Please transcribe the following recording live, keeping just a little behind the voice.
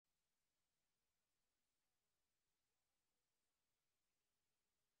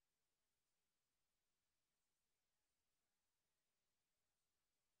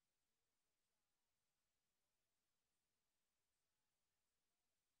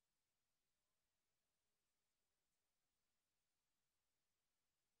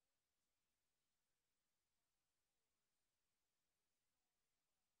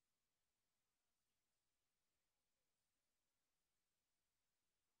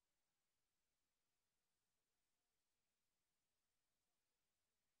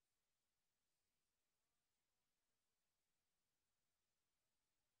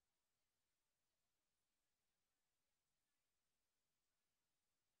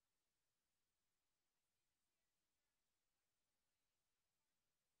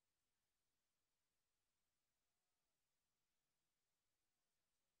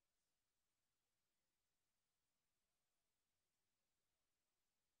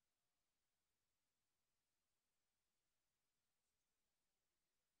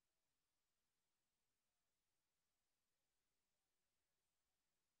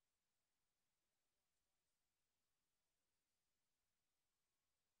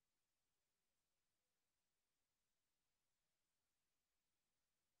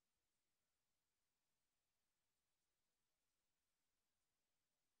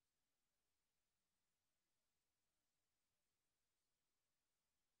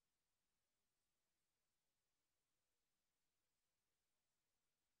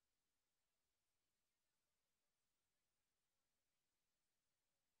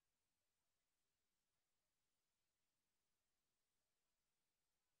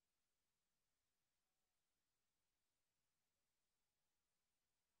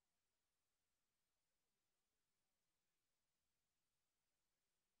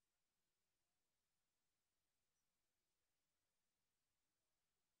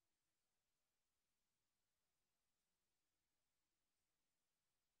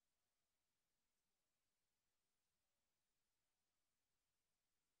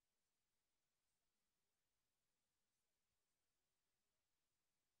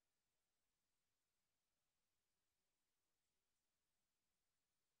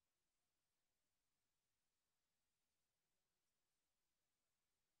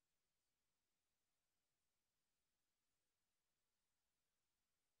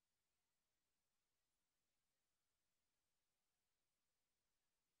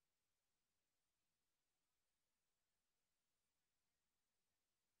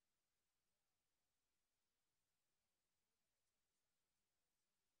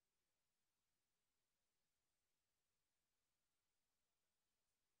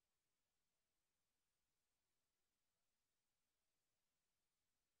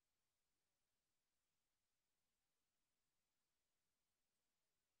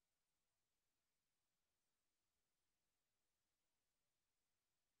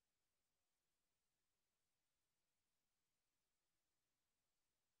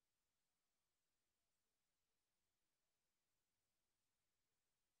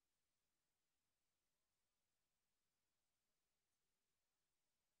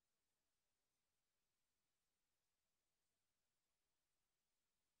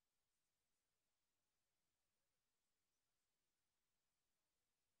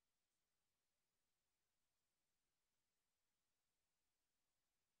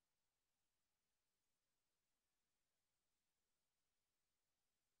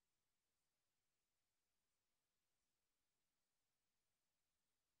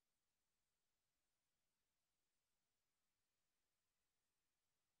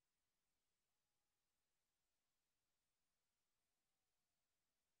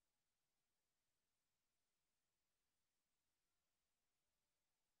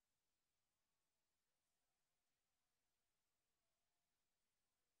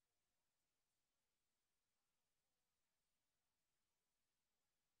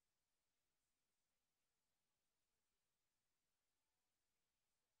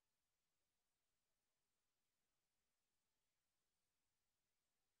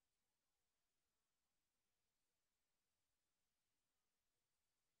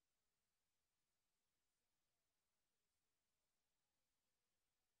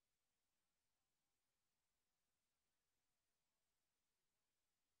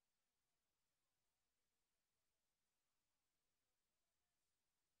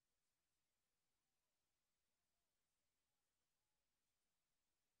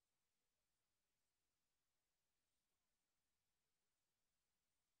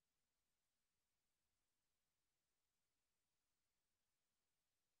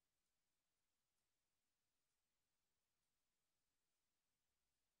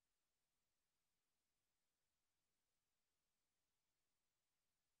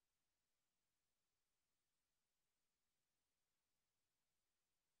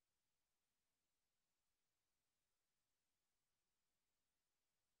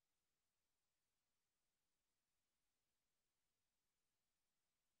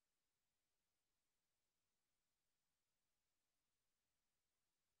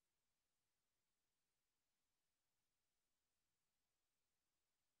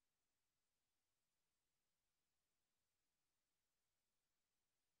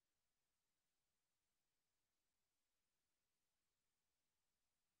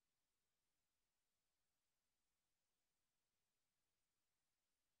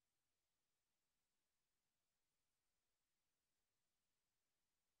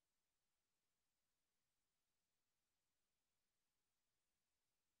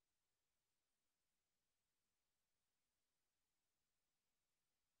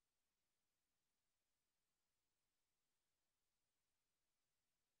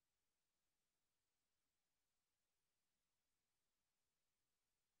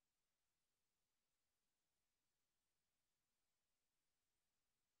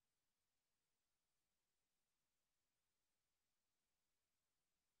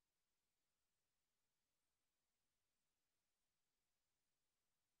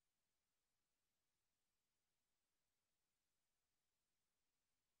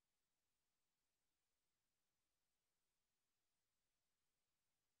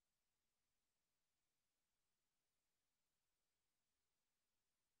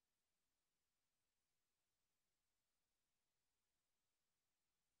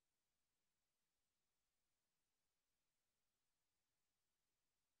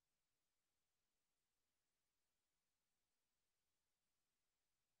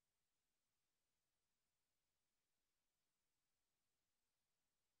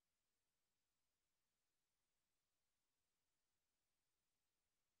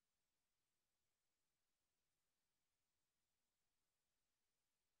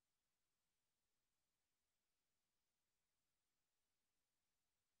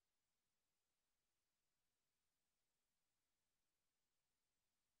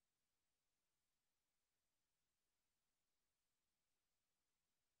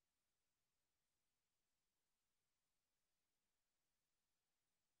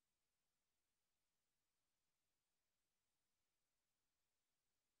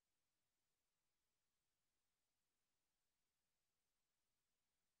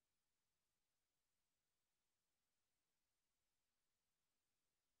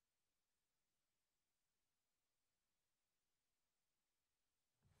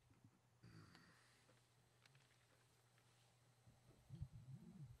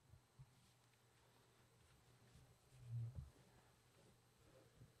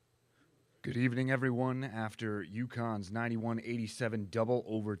Good evening, everyone. After UConn's 91-87 double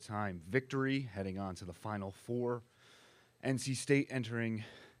overtime victory, heading on to the Final Four, NC State entering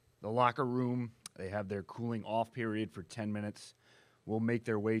the locker room. They have their cooling off period for 10 minutes. Will make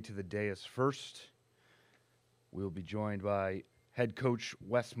their way to the dais first. We'll be joined by head coach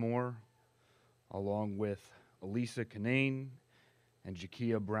Wes Moore, along with Elisa Kanane and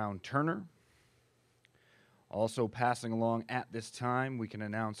Jakia Brown-Turner. Also passing along at this time, we can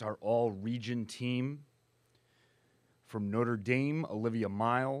announce our all-region team. From Notre Dame, Olivia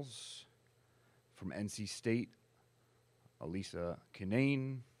Miles. From NC State, Elisa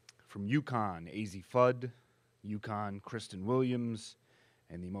Kanane. From UConn, AZ Fudd. UConn, Kristen Williams.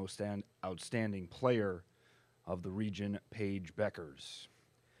 And the most outstanding player of the region, Paige Beckers.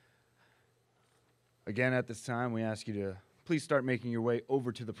 Again, at this time, we ask you to please start making your way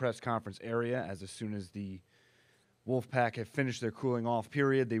over to the press conference area, as soon as the Wolfpack have finished their cooling off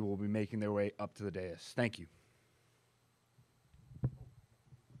period, they will be making their way up to the dais. Thank you.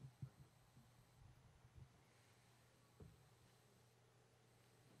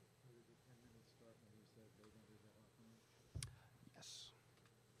 Yes.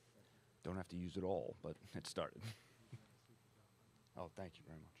 Don't have to use it all, but it started. Oh, thank you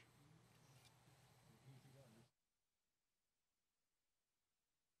very much.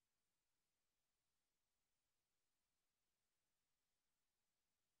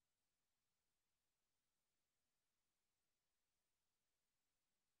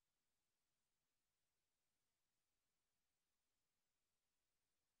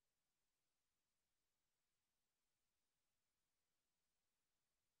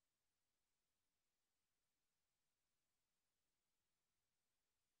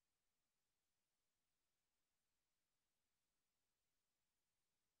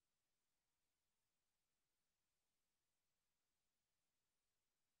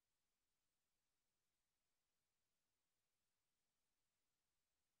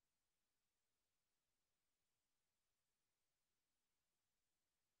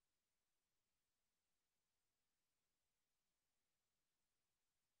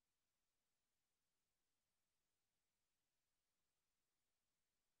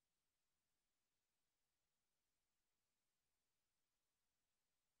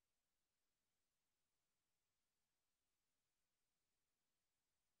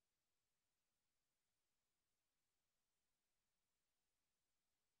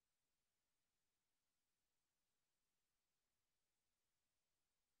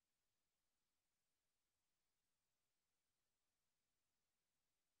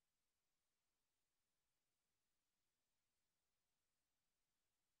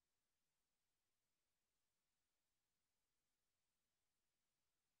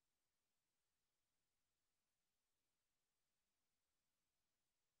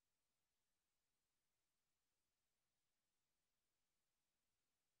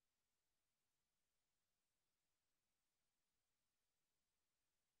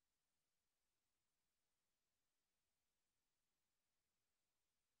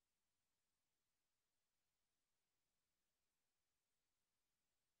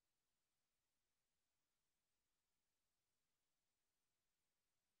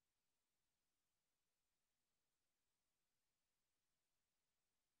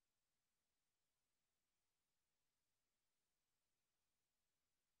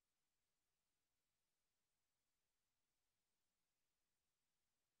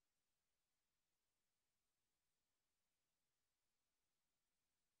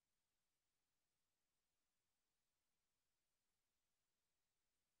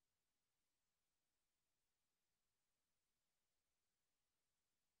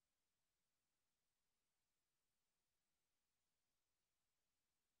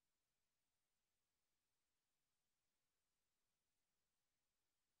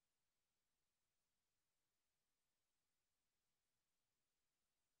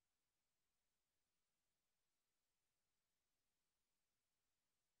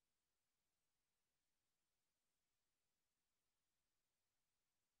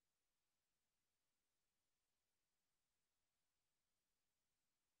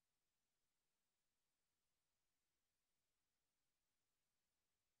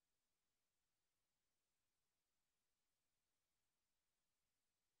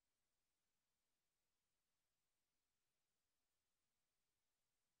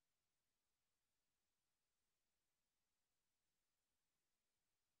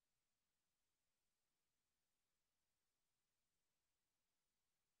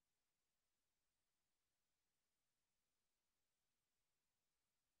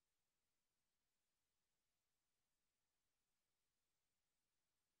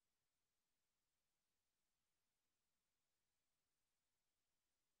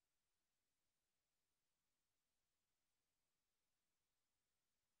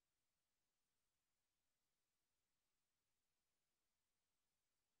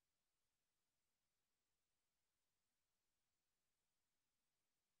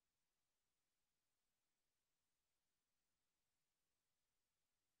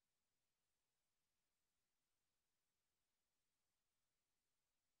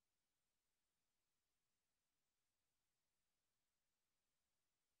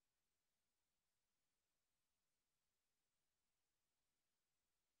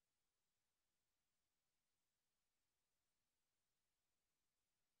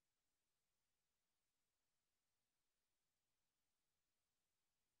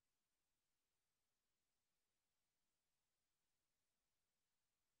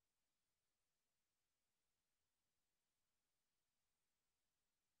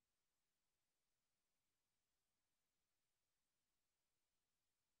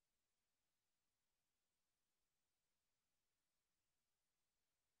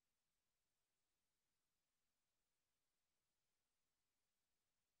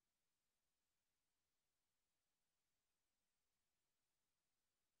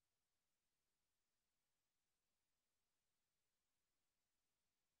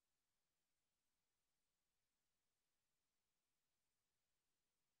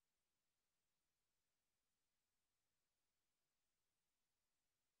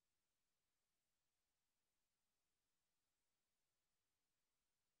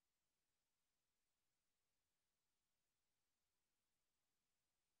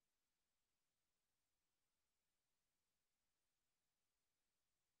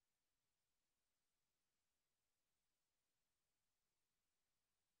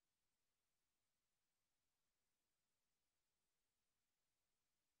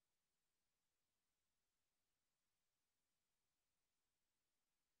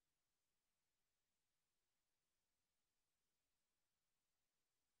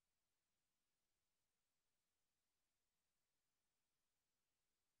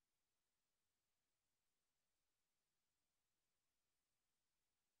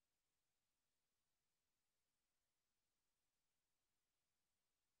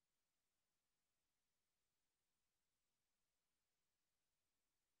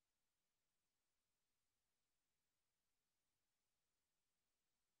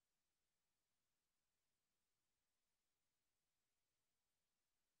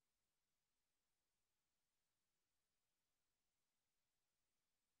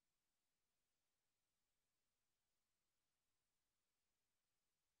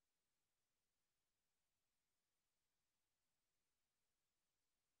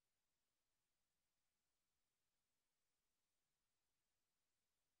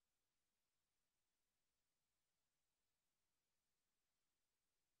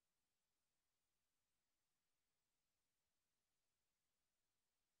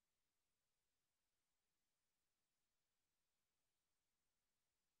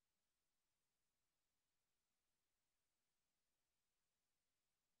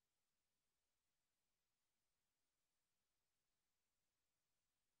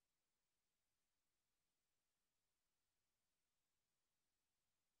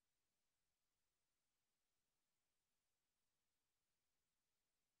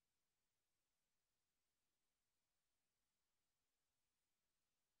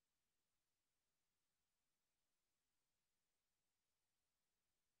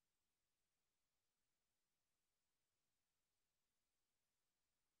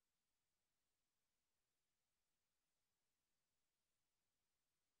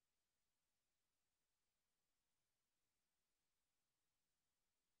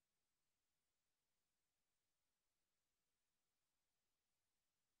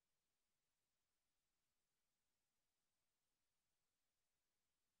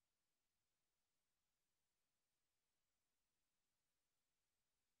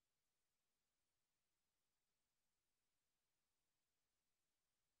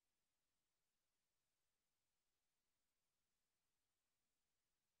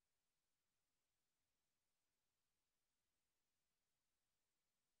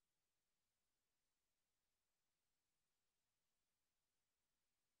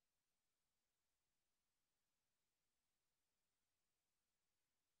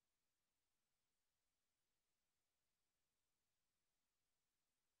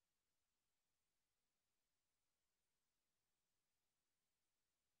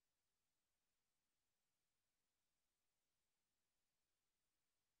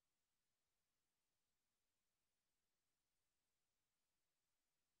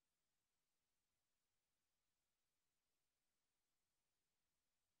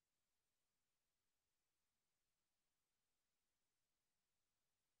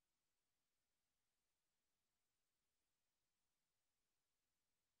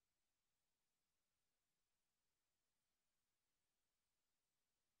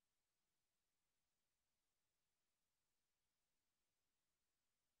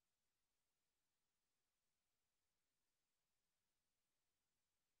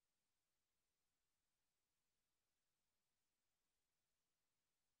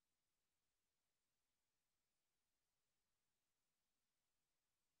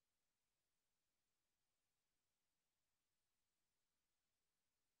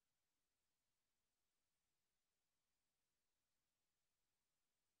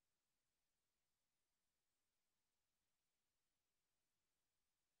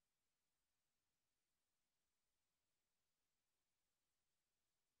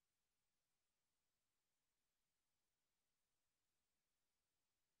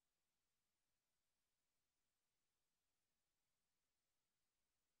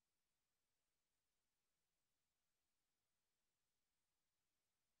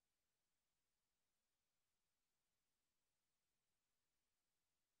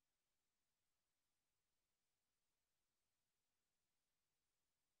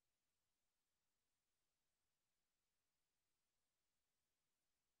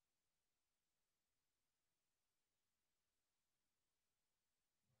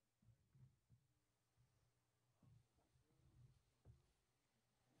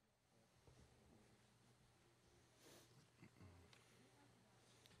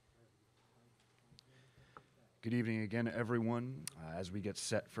 Good evening again, everyone. As we get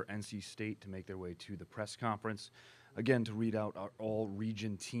set for NC State to make their way to the press conference, again to read out our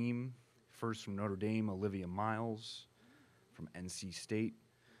all-region team. First from Notre Dame, Olivia Miles. From NC State,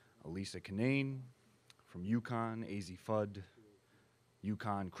 Elisa Canane. From UConn, AZ Fudd.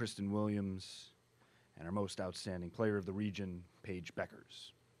 UConn, Kristen Williams. And our most outstanding player of the region, Paige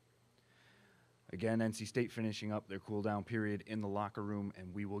Beckers. Again, NC State finishing up their cool-down period in the locker room,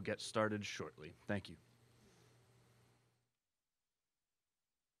 and we will get started shortly. Thank you.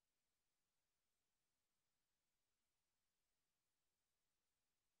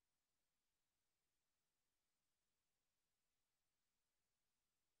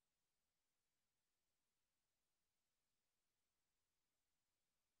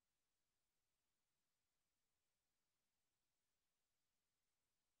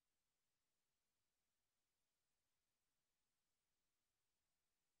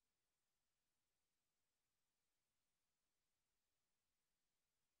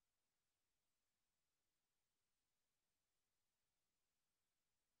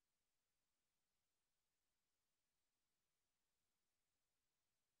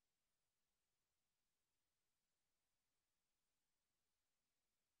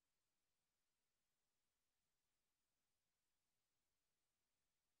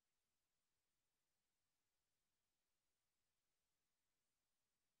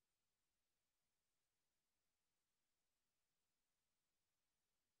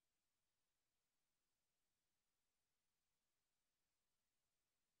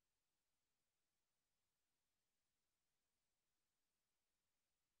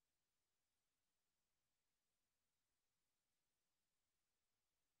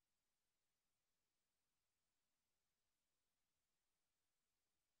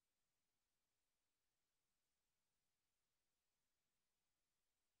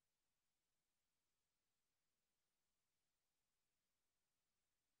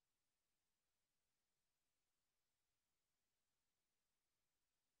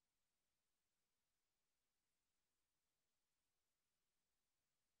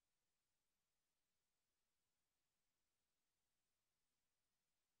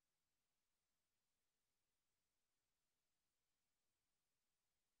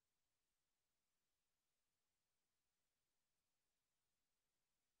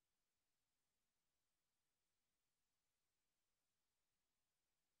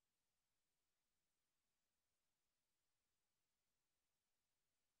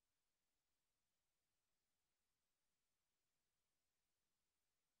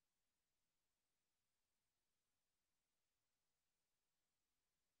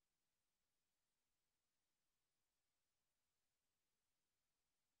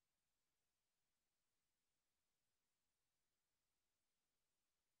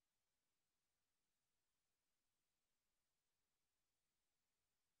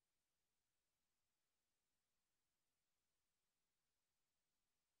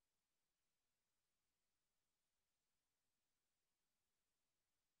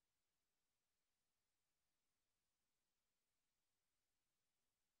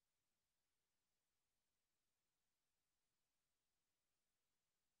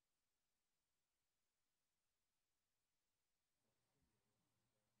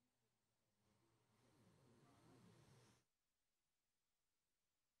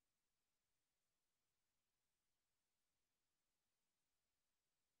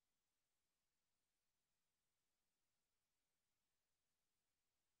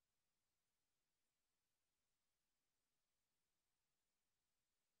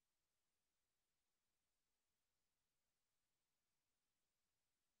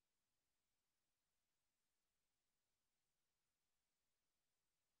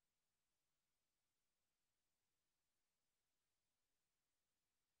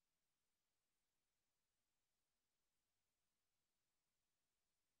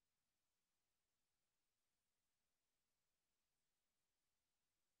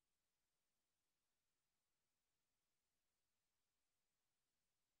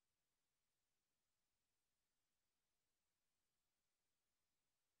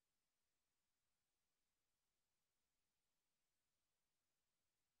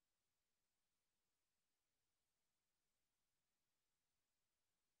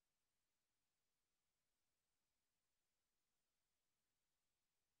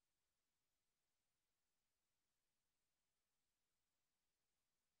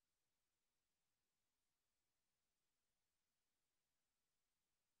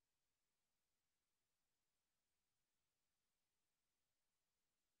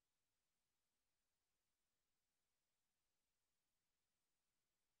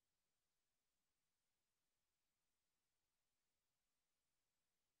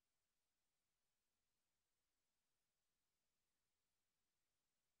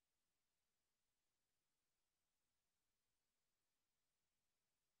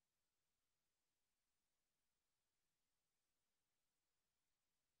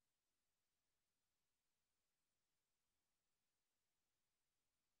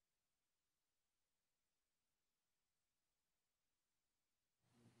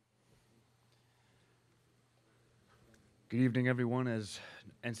 Good evening, everyone. As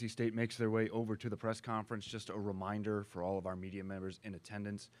NC State makes their way over to the press conference, just a reminder for all of our media members in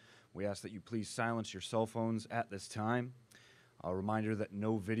attendance, we ask that you please silence your cell phones at this time. A reminder that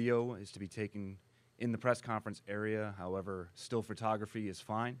no video is to be taken in the press conference area. However, still photography is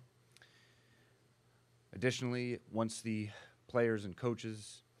fine. Additionally, once the players and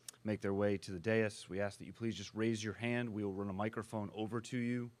coaches make their way to the dais, we ask that you please just raise your hand. We will run a microphone over to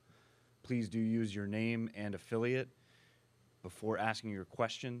you. Please do use your name and affiliate before asking your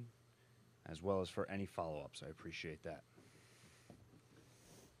question, as well as for any follow-ups. I appreciate that.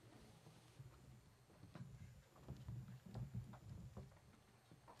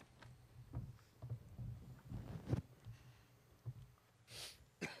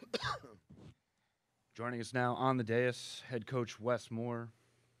 Joining us now on the dais, head coach Wes Moore,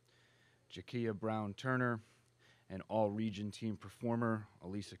 Jakia Brown-Turner, and all-region team performer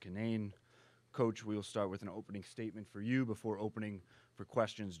Elisa Kinane. Coach, we will start with an opening statement for you before opening for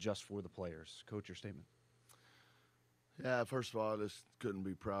questions just for the players. Coach, your statement. Yeah, first of all, I just couldn't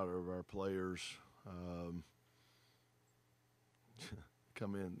be prouder of our players.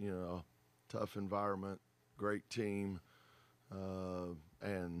 Come in, tough environment, great team,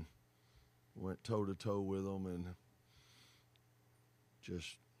 and went toe-to-toe with them, and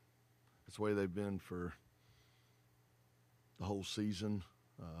just it's the way they've been for the whole season.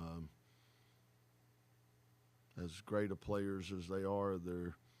 As great of players as they are,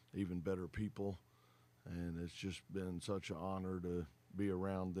 they're even better people, and it's just been such an honor to be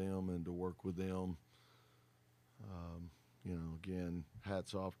around them and to work with them. Again,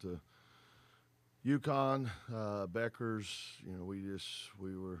 hats off to UConn, Beckers.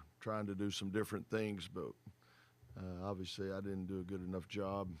 We were trying to do some different things, but obviously I didn't do a good enough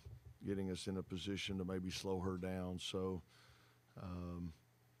job getting us in a position to maybe slow her down. So,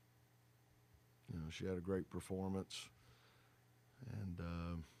 she had a great performance, and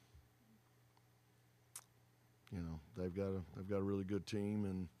they've got a really good team,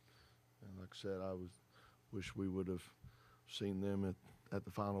 and like I said, wish we would have seen them at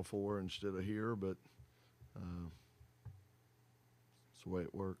the Final Four instead of here, but it's the way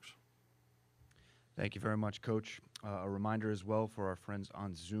it works. Thank you very much, Coach. A reminder as well for our friends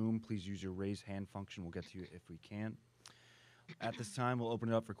on Zoom, please use your raise hand function. We'll get to you if we can. At this time, we'll open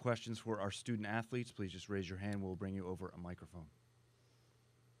it up for questions for our student athletes. Please just raise your hand. We'll bring you over a microphone.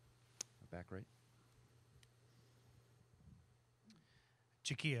 Back right.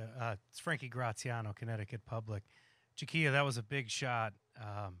 Jakia, it's Frankie Graziano, Connecticut Public. Jakia, that was a big shot,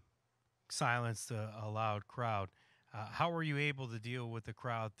 silenced a loud crowd. How were you able to deal with the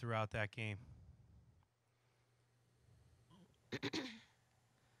crowd throughout that game?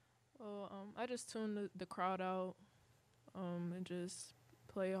 Well, I just tuned the crowd out and just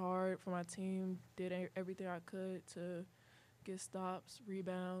play hard for my team, did everything I could to get stops,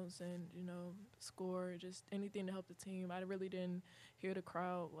 rebounds, and, score, just anything to help the team. I really didn't hear the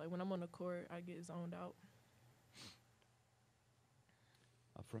crowd. Like, when I'm on the court, I get zoned out.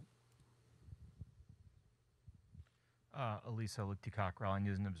 Up front. Elisa Luktikak, Raleigh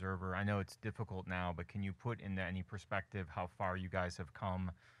News and Observer. I know it's difficult now, but can you put into any perspective how far you guys have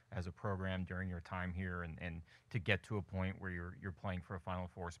come as a program during your time here and to get to a point where you're playing for a Final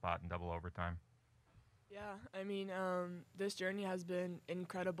Four spot in double overtime? Yeah, this journey has been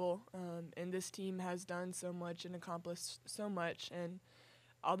incredible, and this team has done so much and accomplished so much. And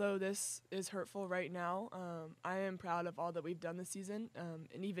although this is hurtful right now, I am proud of all that we've done this season,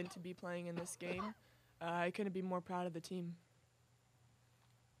 and even to be playing in this game, I couldn't be more proud of the team.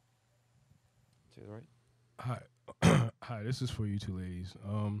 To the right. Hi. Hi, this is for you two ladies.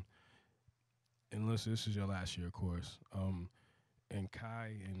 And listen, this is your last year, of course. And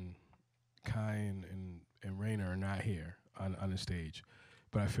Kai and Raina are not here on the stage.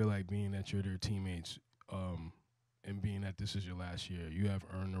 But I feel like being that you're their teammates, and being that this is your last year, you have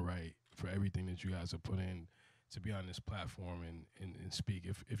earned the right for everything that you guys have put in to be on this platform and speak.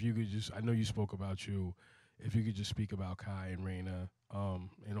 If you could just, I know you spoke about you, if you could just speak about Kai and Raina,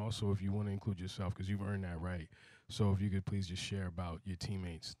 and also if you want to include yourself, because you've earned that right. So if you could please just share about your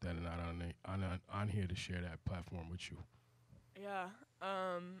teammates that are not on here to share that platform with you. Yeah,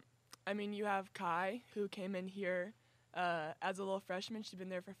 you have Kai, who came in here as a little freshman. She's been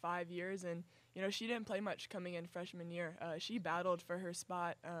there for 5 years, and, she didn't play much coming in freshman year. She battled for her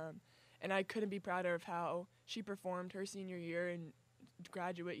spot, and I couldn't be prouder of how she performed her senior year and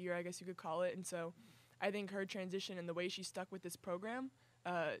graduate year, I guess you could call it. And so I think her transition and the way she stuck with this program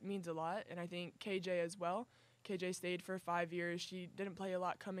means a lot, and I think KJ as well. KJ stayed for 5 years. She didn't play a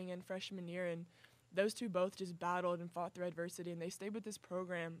lot coming in freshman year, and those two both just battled and fought through adversity, and they stayed with this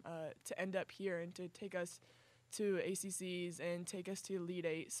program to end up here and to take us to ACCs and take us to Elite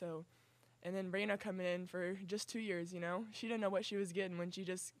Eight. So, and then Raina coming in for just 2 years, she didn't know what she was getting when she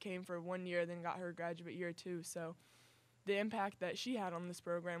just came for 1 year, then got her graduate year too. So the impact that she had on this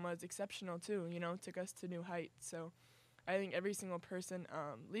program was exceptional too, took us to new heights. So I think every single person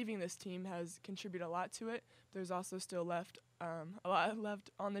leaving this team has contributed a lot to it. There's also still a lot left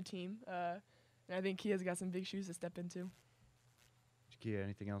on the team. And I think Kia's got some big shoes to step into. Kia,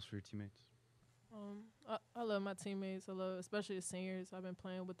 anything else for your teammates? I love my teammates. I love, especially the seniors. I've been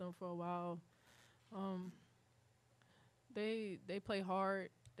playing with them for a while. They play hard.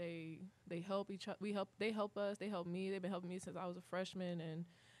 They help each other. They help us. They help me. They've been helping me since I was a freshman, and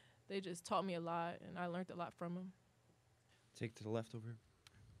they just taught me a lot, and I learned a lot from them. Take to the left over here.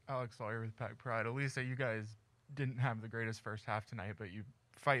 Alex Sawyer with Pack Pride. Elisa, you guys didn't have the greatest first half tonight, but you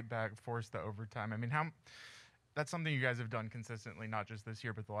fight back, force the overtime. I mean, that's something you guys have done consistently, not just this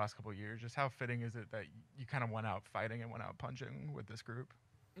year, but the last couple of years. Just how fitting is it that you kind of went out fighting and went out punching with this group?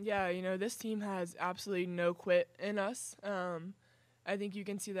 Yeah, this team has absolutely no quit in us. I think you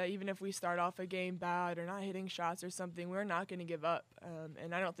can see that even if we start off a game bad or not hitting shots or something, we're not going to give up.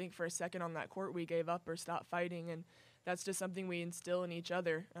 And I don't think for a second on that court we gave up or stopped fighting. And that's just something we instill in each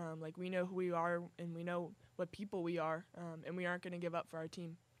other. We know who we are and we know what people we are, and we aren't going to give up for our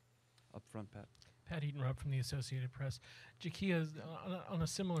team. Up front, Pat. Pat Eaton-Rupp from the Associated Press. Jakia, on a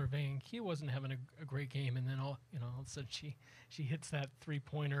similar vein, Kia wasn't having a great game, and then all of a sudden she hits that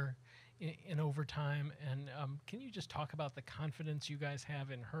three-pointer in overtime. And can you just talk about the confidence you guys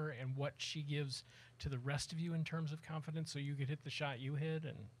have in her and what she gives to the rest of you in terms of confidence, so you could hit the shot you hit?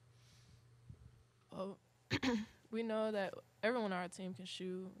 And we know that everyone on our team can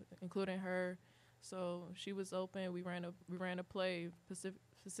shoot, including her. So she was open. We ran a play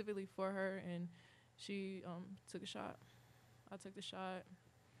specifically for her, and she took a shot. I took the shot.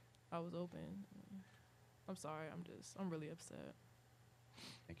 I was open. I'm sorry. I'm really upset.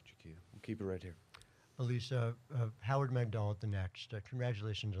 Thank you, Jakia. We'll keep it right here. Elisa, Howard McDonald, the next.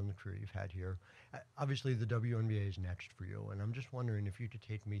 Congratulations on the career you've had here. Obviously, the WNBA is next for you, and I'm just wondering if you could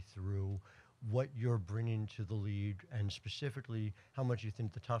take me through what you're bringing to the league, and specifically how much you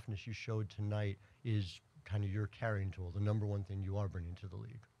think the toughness you showed tonight is kind of your carrying tool, the number one thing you are bringing to the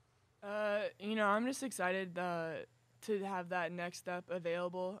league. I'm just excited to have that next step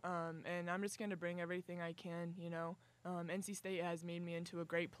available, and I'm just going to bring everything I can, NC State has made me into a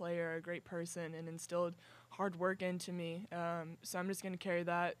great player, a great person, and instilled hard work into me. So I'm just going to carry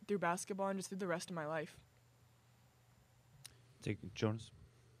that through basketball and just through the rest of my life. Take Jonas.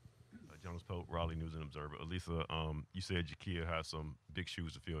 Jonas Pope, Raleigh News and Observer. Elisa, you said Jakia has some big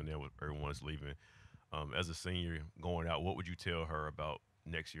shoes to fill in there with everyone's leaving. As a senior going out, what would you tell her about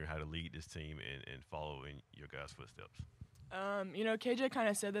next year, how to lead this team and follow in your guys' footsteps? KJ kind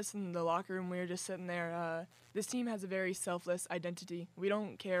of said this in the locker room. We were just sitting there. This team has a very selfless identity. We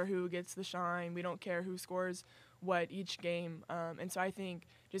don't care who gets the shine. We don't care who scores what each game. And so I think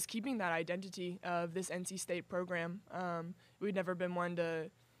just keeping that identity of this NC State program, we've never been one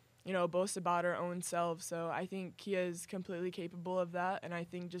to boast about our own selves. So I think Kia is completely capable of that. And I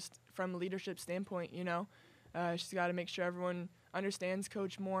think just from a leadership standpoint, she's got to make sure everyone understands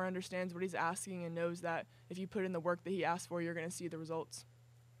Coach Moore, understands what he's asking, and knows that if you put in the work that he asked for, you're going to see the results.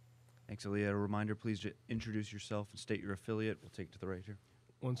 Thanks, Aaliyah. A reminder, please introduce yourself and state your affiliate. We'll take it to the right here.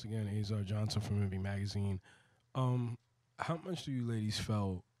 Once again, Azar Johnson from MB Magazine. How much do you ladies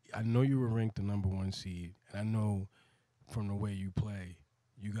felt? I know you were ranked the number 1 seed, and I know from the way you play,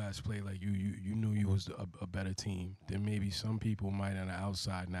 you guys play like you knew you was a better team than maybe some people might on the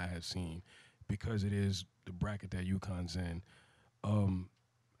outside not have seen, because it is the bracket that UConn's in.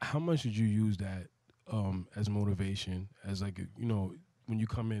 How much did you use that as motivation, as when you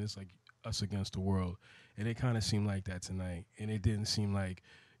come in, it's like us against the world, and it kind of seemed like that tonight, and it didn't seem like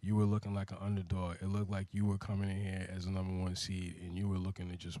you were looking like an underdog. It looked like you were coming in here as the number 1 seed, and you were looking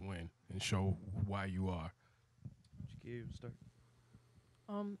to just win and show why you are. Start.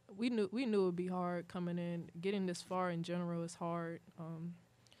 We knew it would be hard coming in. Getting this far in general is hard.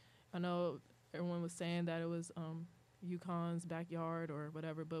 I know everyone was saying that it was UConn's backyard or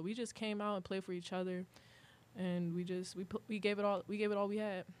whatever, but we just came out and played for each other, and we gave it all we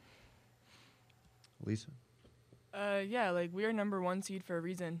had. Lisa. We are number 1 seed for a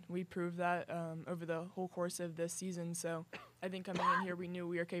reason. We proved that over the whole course of this season. So I think coming in here, we knew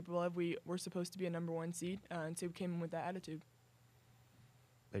we were capable of. We were supposed to be a number 1 seed, and so we came in with that attitude.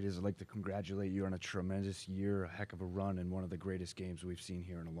 Ladies, I'd like to congratulate you on a tremendous year, a heck of a run, and one of the greatest games we've seen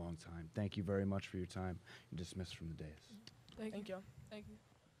here in a long time. Thank you very much for your time. You're dismissed from the dais. Thank you. Thank you.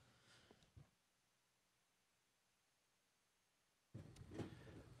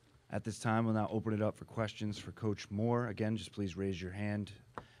 At this time, we'll now open it up for questions for Coach Moore. Again, just please raise your hand,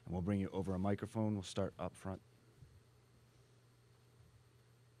 and we'll bring you over a microphone. We'll start up front.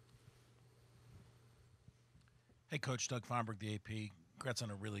 Hey, Coach Doug Feinberg, the AP. Congrats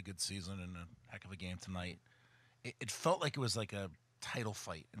on a really good season and a heck of a game tonight. It felt like it was like a title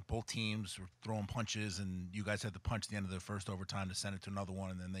fight, and both teams were throwing punches, and you guys had the punch at the end of the first overtime to send it to another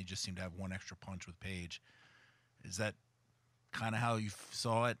one, and then they just seemed to have one extra punch with Paige. Is that kind of how you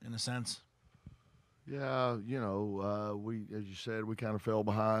saw it in a sense? Yeah, we, as you said, we kind of fell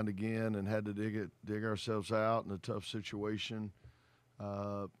behind again and had to dig ourselves out in a tough situation.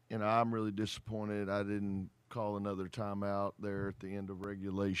 I'm really disappointed I didn't call another timeout there at the end of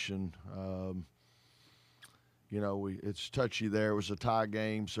regulation. It's touchy there. It was a tie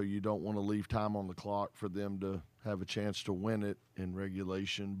game, so you don't want to leave time on the clock for them to have a chance to win it in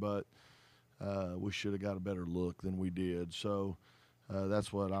regulation, but we should have got a better look than we did. So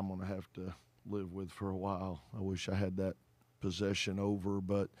that's what I'm going to have to live with for a while. I wish I had that possession over,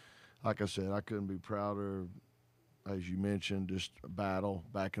 but like I said, I couldn't be prouder, as you mentioned, just a battle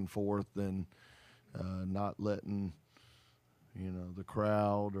back and forth and not letting, the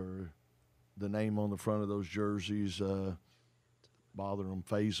crowd or the name on the front of those jerseys bother them,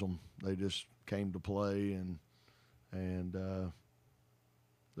 faze them. They just came to play, and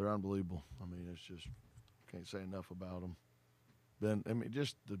they're unbelievable. I mean, it's just can't say enough about them. Then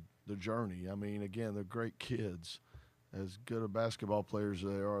just the journey. I mean, again, they're great kids. As good of basketball players as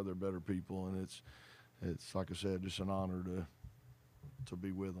they are, they're better people, and it's like I said, just an honor to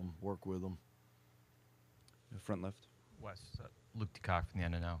be with them, work with them. Front left. Wes, Luke DeCock from the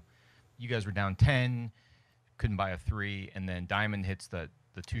NNL. You guys were down 10, couldn't buy a 3, and then Diamond hits the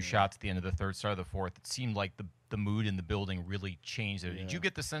two shots at the end of the third, start of the fourth. It seemed like the mood in the building really changed there. Yeah. Did you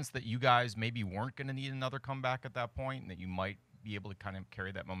get the sense that you guys maybe weren't going to need another comeback at that point, and that you might be able to kind of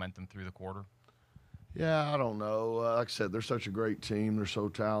carry that momentum through the quarter? Yeah, I don't know. Like I said, they're such a great team. They're so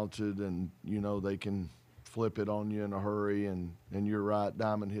talented, and, they can flip it on you in a hurry. And you're right,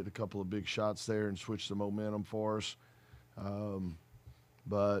 Diamond hit a couple of big shots there and switched the momentum for us.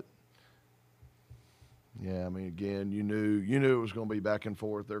 But, yeah, I mean, again, you knew it was going to be back and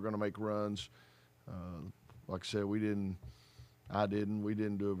forth. They're going to make runs. Like I said, we didn't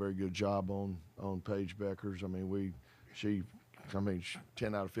do a very good job on Paige Beckers. I mean,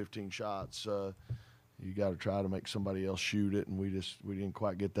 10 out of 15 shots. You got to try to make somebody else shoot it, and we didn't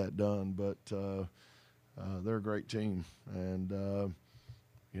quite get that done. But they're a great team, and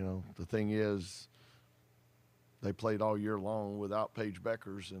the thing is, they played all year long without Paige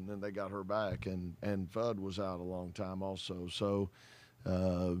Beckers, and then they got her back, and Fudd was out a long time also. So,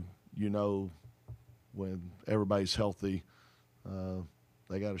 when everybody's healthy,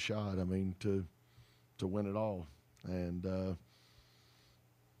 they got a shot. I mean, to win it all, and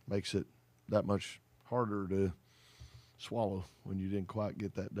makes it that much harder to swallow when you didn't quite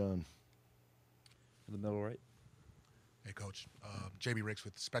get that done. In the middle right. Hey, Coach. JB Riggs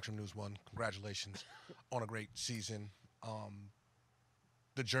with Spectrum News 1. Congratulations on a great season.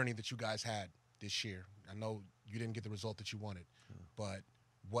 The journey that you guys had this year, I know you didn't get the result that you wanted, but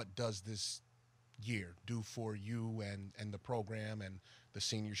what does this year do for you and the program and the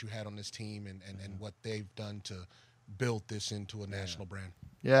seniors you had on this team and what they've done to build this into a national brand?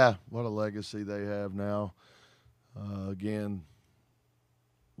 Yeah, what a legacy they have now. Again,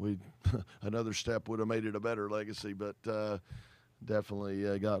 another step would have made it a better legacy, but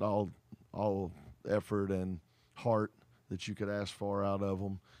definitely got all effort and heart that you could ask for out of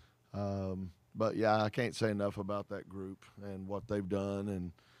them. But yeah, I can't say enough about that group and what they've done,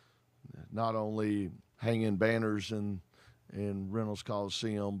 and not only hanging banners in Reynolds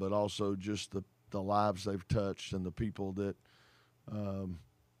Coliseum, but also just the lives they've touched and the people that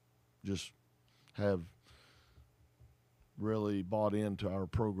just have really bought into our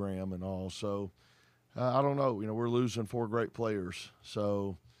program and all. So I don't know. We're losing 4 great players,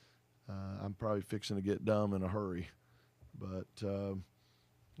 so I'm probably fixing to get dumb in a hurry. But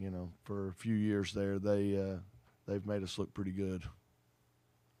for a few years there, they've made us look pretty good.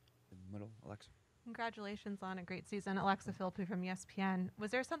 In the middle, Alexa. Congratulations on a great season. Alexa Philippi from ESPN. Was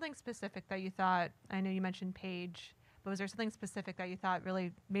there something specific that you thought, I know you mentioned Paige, but was there something specific that you thought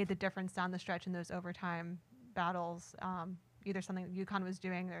really made the difference down the stretch in those overtime battles? Either something that UConn was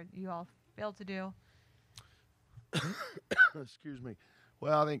doing or you all failed to do? Excuse me.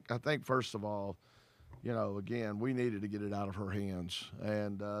 Well, I think first of all, again, we needed to get it out of her hands,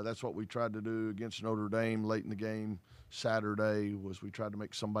 and that's what we tried to do against Notre Dame late in the game Saturday. Was we tried to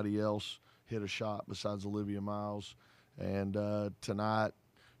make somebody else hit a shot besides Olivia Miles, and tonight,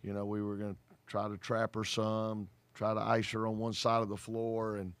 we were going to try to trap her some, try to ice her on one side of the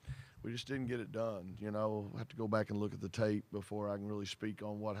floor, and we just didn't get it done. You know, I have to go back and look at the tape before I can really speak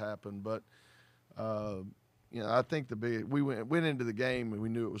on what happened. But you know, I think we went into the game and we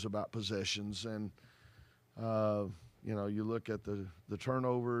knew it was about possessions, and you know, you look at the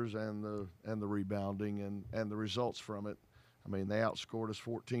turnovers and the rebounding and the results from it. I mean, they outscored us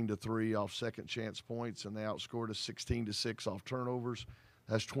 14-3 off second chance points, and they outscored us 16-6 off turnovers.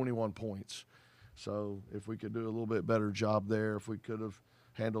 That's 21 points. So if we could do a little bit better job there, if we could have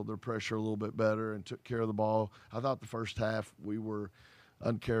handled their pressure a little bit better and took care of the ball. I thought the first half we were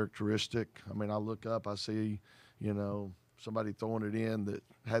uncharacteristic. I mean, I look up, I see, you know, somebody throwing it in that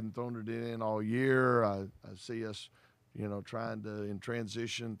hadn't thrown it in all year. I see us, you know, trying to, in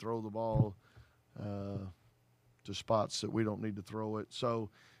transition, throw the ball to spots that we don't need to throw it. So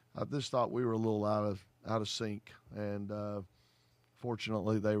I just thought we were a little out of sync, and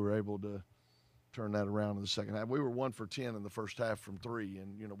fortunately they were able to turn that around in the second half. We were 1 for 10 in the first half from three,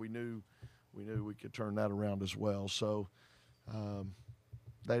 and you know we knew we could turn that around as well. So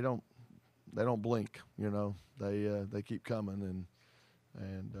they don't blink, you know. They keep coming,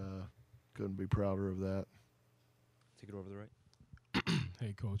 and couldn't be prouder of that. Take it over the right.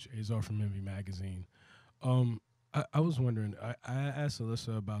 Hey, Coach. Azar from Envy Magazine. I was wondering, I asked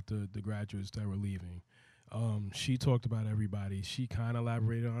Alyssa about the graduates that were leaving. She talked about everybody. She kind of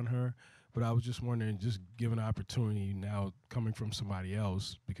elaborated on her, but I was just wondering, just given an opportunity now coming from somebody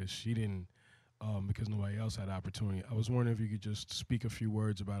else, because she didn't, because nobody else had opportunity. I was wondering if you could just speak a few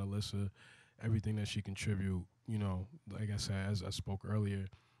words about Alyssa, everything that she contribute. You know, like I said, as I spoke earlier,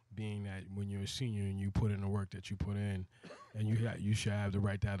 being that when you're a senior and you put in the work that you put in, and you should have the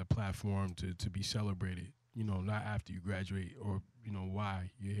right to have a platform to be celebrated. You know, not after you graduate, or you know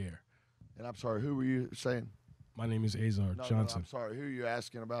why you're here. And I'm sorry, who were you saying? My name is Azar Johnson. No, I'm sorry, who are you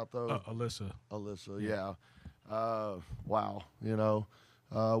asking about though? Alyssa. Alyssa, yeah. Wow, you know,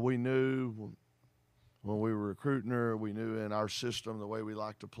 we knew when we were recruiting her, we knew in our system, the way we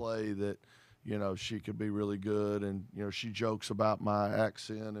like to play, that, you know, she could be really good. And, you know, she jokes about my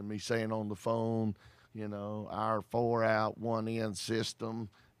accent and me saying on the phone, you know, our 4-out, 1-in system,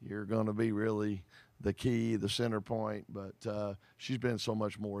 you're going to be really the key, the center point. But she's been so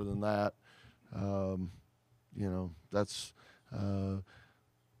much more than that. You know, that's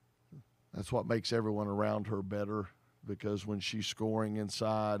what makes everyone around her better, because when she's scoring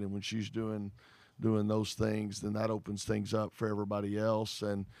inside and when she's doing those things, then that opens things up for everybody else.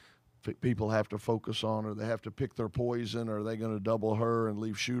 And people have to focus on her. They have to pick their poison. Are they going to double her and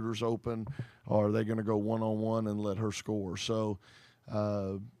leave shooters open, or are they going to go one-on-one and let her score? So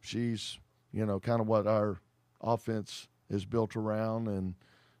she's, you know, kind of what our offense is built around. And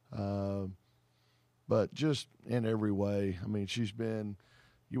but just in every way, I mean, she's been,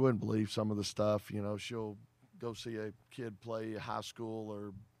 you wouldn't believe some of the stuff. You know, she'll go see a kid play high school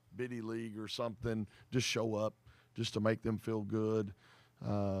or biddy league or something, just show up just to make them feel good.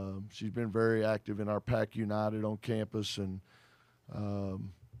 She's been very active in our Pack United on campus, and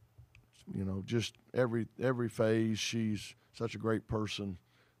you know, just every phase, she's such a great person,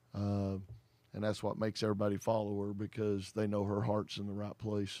 and that's what makes everybody follow her, because they know her heart's in the right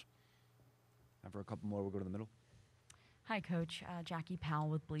place. And for a couple more, we'll go to the middle. Hi, Coach. Jackie Powell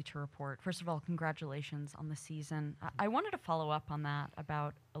with Bleacher Report. First of all, congratulations on the season. I wanted to follow up on that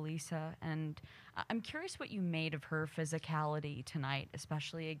about Elisa, and I'm curious what you made of her physicality tonight,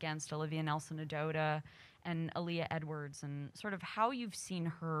 especially against Olivia Nelson-Ododa and Aaliyah Edwards, and sort of how you've seen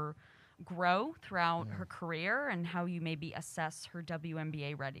her grow throughout her career and how you maybe assess her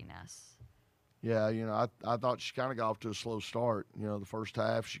WNBA readiness. Yeah, you know, I thought she kind of got off to a slow start. You know, the first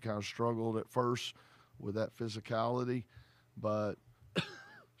half she kind of struggled at first with that physicality, but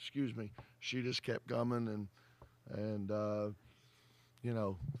excuse me, she just kept coming, and you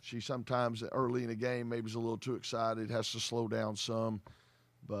know, she sometimes early in the game maybe is a little too excited, has to slow down some,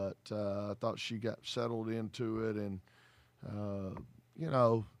 but I thought she got settled into it, and you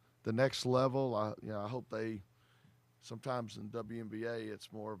know, the next level, I hope they. Sometimes in WNBA,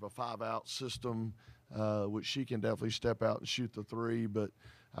 it's more of a 5-out system, which she can definitely step out and shoot the three. But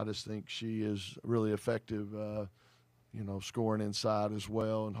I just think she is really effective, you know, scoring inside as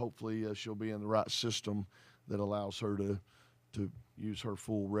well. And hopefully she'll be in the right system that allows her to use her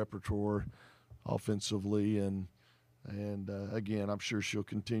full repertoire offensively. And again, I'm sure she'll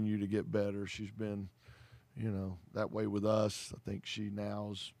continue to get better. She's been, you know, that way with us. I think she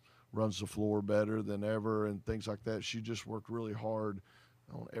now runs the floor better than ever and things like that. She just worked really hard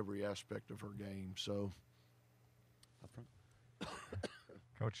on every aspect of her game. So, up front.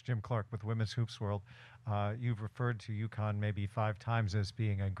 Coach Jim Clark with Women's Hoops World. You've referred to UConn maybe 5 times as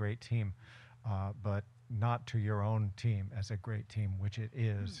being a great team, but not to your own team as a great team, which it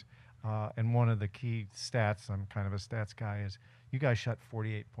is. And one of the key stats, I'm kind of a stats guy, is you guys shot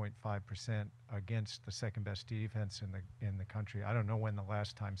 48.5% against the second best defense in the country. I don't know when the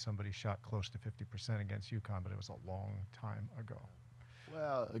last time somebody shot close to 50% against UConn, but it was a long time ago.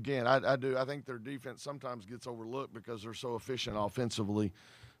 Well, again, I do. I think their defense sometimes gets overlooked because they're so efficient offensively.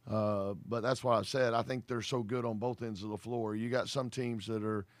 But that's why I said I think they're so good on both ends of the floor. You got some teams that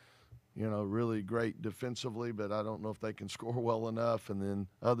are, really great defensively, but I don't know if they can score well enough. And then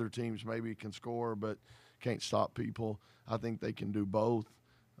other teams maybe can score but can't stop people. I think they can do both.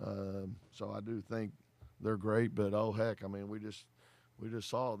 So I do think they're great. But, oh, heck, I mean, we just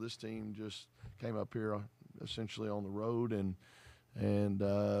saw this team just came up here essentially on the road and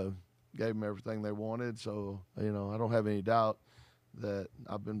gave them everything they wanted. So, I don't have any doubt that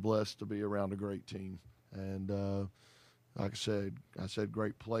I've been blessed to be around a great team. And like I said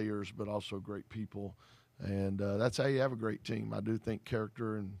great players, but also great people. And that's how you have a great team. I do think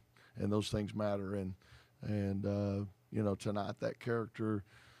character and those things matter. And tonight that character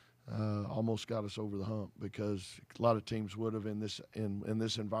almost got us over the hump because a lot of teams would have in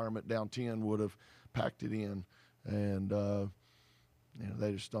this environment down 10 would have packed it in. And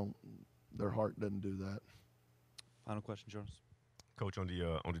they just don't. Their heart doesn't do that. Final question, Jonas. Coach, on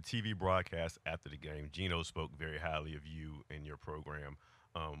the TV broadcast after the game, Gino spoke very highly of you and your program.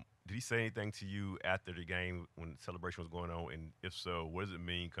 Did he say anything to you after the game when the celebration was going on? And if so, what does it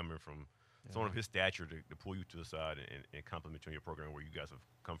mean coming from someone of his stature to pull you to the side and compliment you on your program where you guys have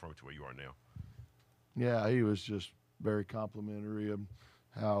come from to where you are now? Yeah, he was just very complimentary of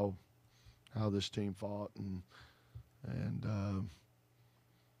how this team fought and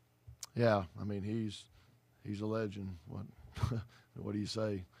yeah, I mean he's a legend. What do you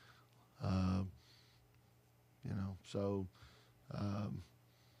say? So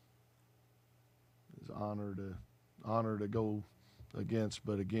it's an honor to go against,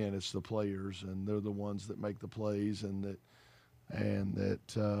 but again, it's the players, and they're the ones that make the plays and that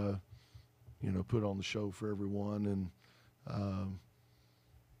put on the show for everyone.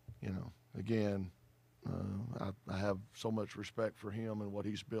 And again, I have so much respect for him and what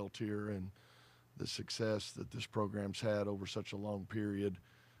he's built here and the success that this program's had over such a long period.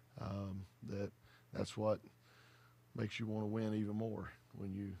 That's what makes you want to win even more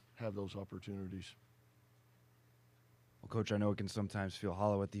when you have those opportunities. Well, Coach, I know it can sometimes feel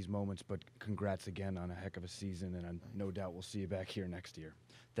hollow at these moments, but congrats again on a heck of a season, and no doubt we'll see you back here next year.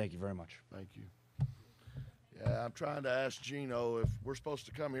 Thank you very much. Thank you. Yeah, I'm trying to ask Gino if we're supposed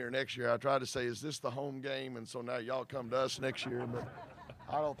to come here next year. I tried to say, is this the home game? And so now y'all come to us next year, but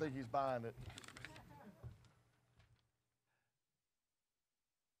I don't think he's buying it.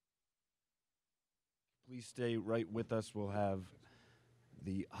 Please stay right with us. We'll have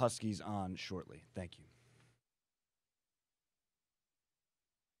the Huskies on shortly. Thank you.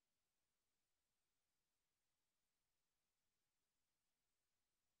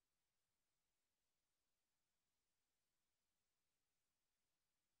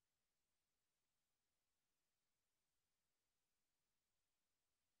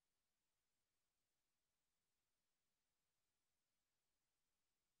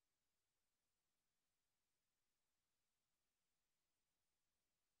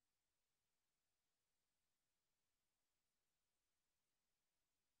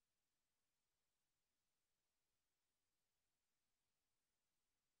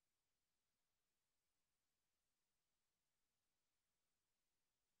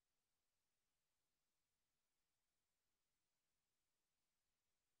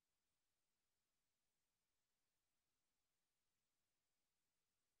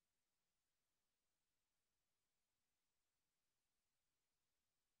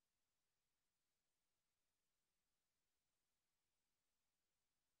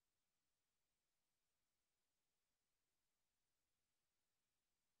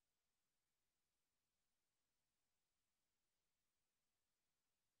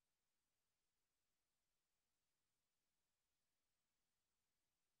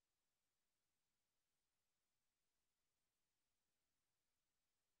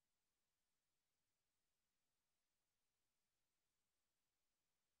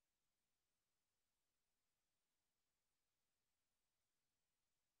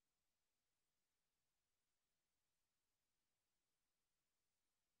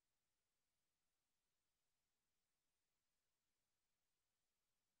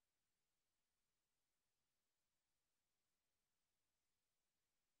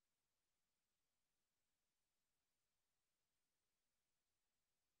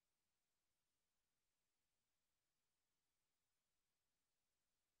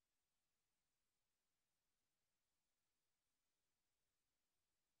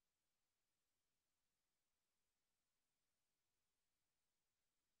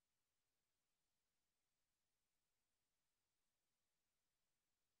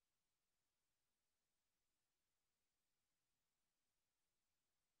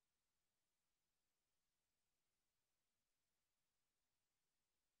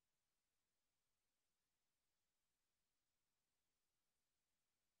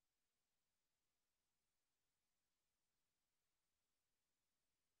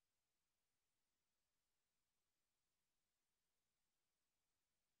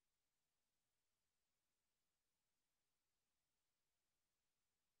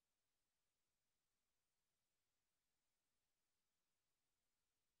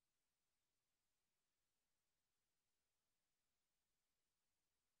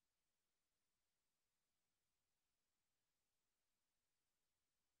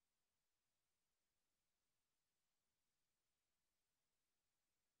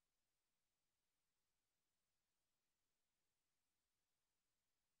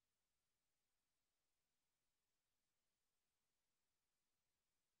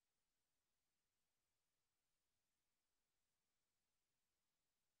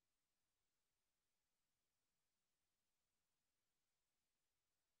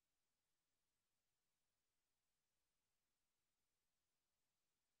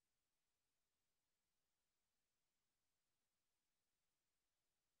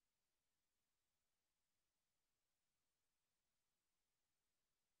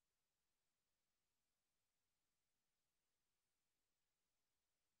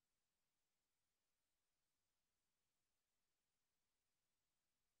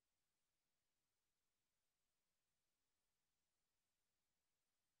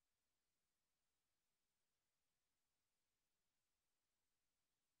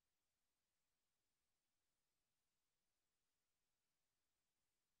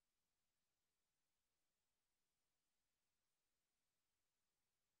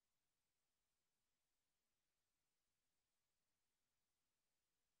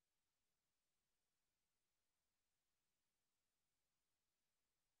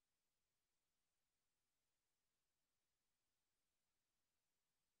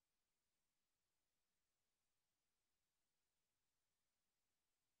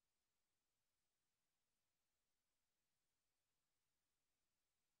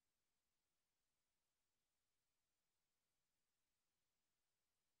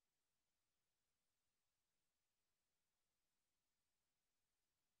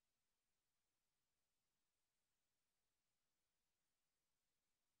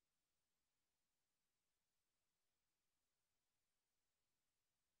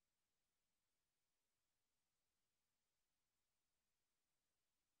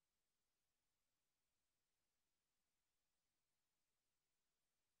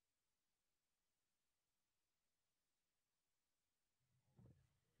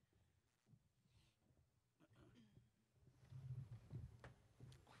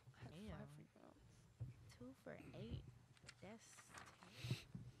 for 8. That's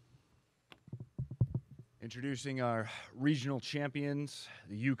Introducing our regional champions,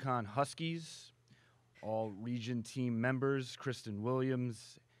 the UConn Huskies. All region team members, Kristen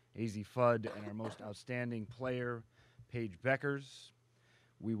Williams, AZ Fudd, and our most outstanding player, Paige Beckers.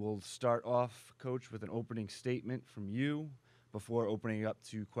 We will start off, Coach, with an opening statement from you before opening it up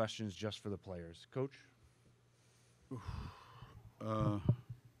to questions just for the players. Coach?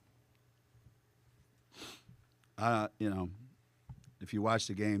 You know, if you watch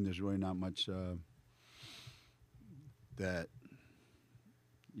the game, there's really not much that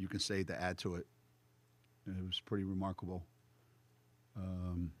you can say to add to it. It was pretty remarkable.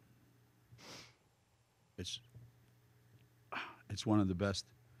 It's one of the best.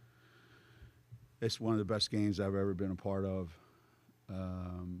 It's one of the best games I've ever been a part of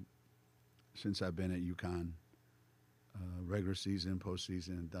since I've been at UConn. Regular season,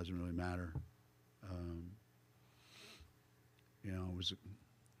 postseason, it doesn't really matter. You know,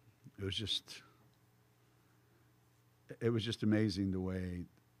 it was just amazing the way,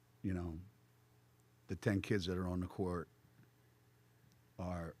 you know, the 10 kids that are on the court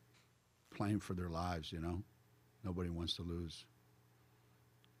are playing for their lives, you know. Nobody wants to lose.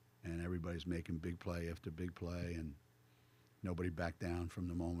 And everybody's making big play after big play, and nobody backed down from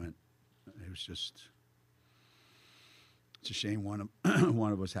the moment. It was just, it's a shame one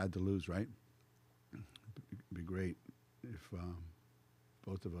of us had to lose, right? It'd be great if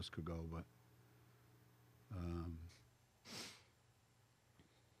both of us could go, but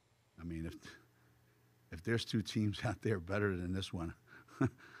I mean, if there's two teams out there better than this one,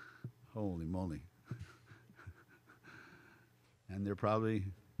 holy moly. And they're probably,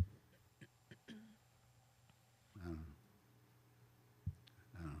 I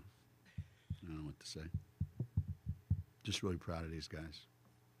don't know what to say. Just really proud of these guys.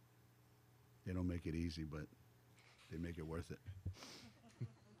 They don't make it easy, but they make it worth it.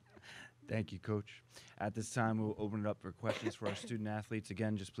 Thank you, Coach. At this time, we'll open it up for questions for our student athletes.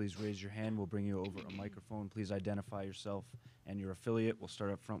 Again, just please raise your hand. We'll bring you over a microphone. Please identify yourself and your affiliate. We'll start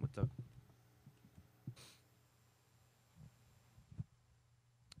up front with Doug.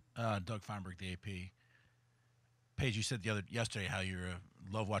 Doug Feinberg, the AP. Paige, you said yesterday how you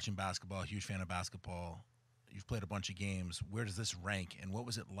love watching basketball, huge fan of basketball. You've played a bunch of games. Where does this rank, and what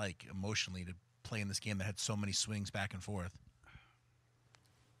was it like emotionally to play in this game that had so many swings back and forth?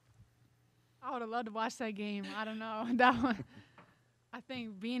 I would have loved to watch that game. I don't know. That one, I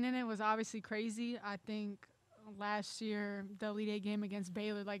think being in it was obviously crazy. I think last year, the Elite Eight game against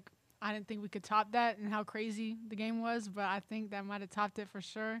Baylor, like, I didn't think we could top that and how crazy the game was, but I think that might have topped it for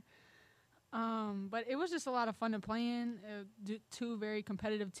sure. But it was just a lot of fun to play in. Two very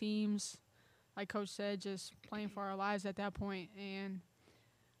competitive teams, like Coach said, just playing for our lives at that point. And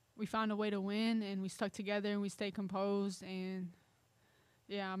we found a way to win, and we stuck together, and we stayed composed. And,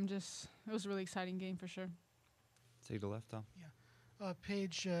 yeah, it was a really exciting game for sure. Take the left, Tom. Yeah.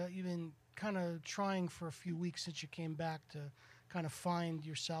 Paige, you've been kind of trying for a few weeks since you came back to kind of find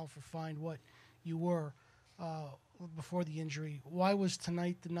yourself or find what you were before the injury. Why was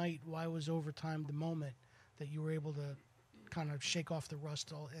tonight the night? Why was overtime the moment that you were able to kind of shake off the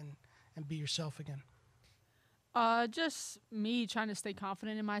rust and be yourself again? Just me trying to stay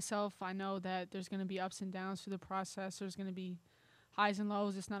confident in myself. I know that there's going to be ups and downs through the process. There's going to be highs and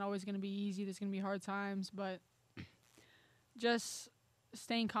lows. It's not always going to be easy. There's going to be hard times, but just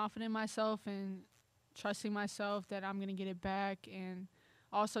staying confident in myself and trusting myself that I'm going to get it back, and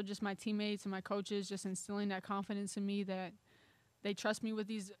also just my teammates and my coaches just instilling that confidence in me that they trust me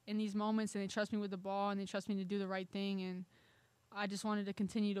in these moments, and they trust me with the ball, and they trust me to do the right thing. And I just wanted to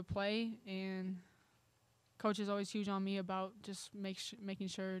continue to play, and Coach is always huge on me about just making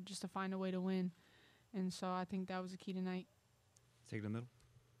sure just to find a way to win. And so I think that was the key tonight. Take the middle.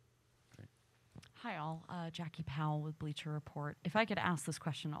 Hi, all. Jackie Powell with Bleacher Report. If I could ask this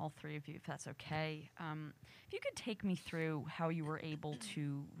question to all three of you, if that's okay. If you could take me through how you were able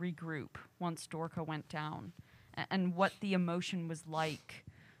to regroup once Dorka went down and what the emotion was like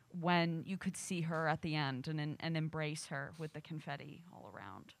when you could see her at the end and embrace her with the confetti all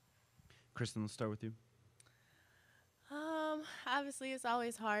around. Kristen, let's start with you. Obviously, it's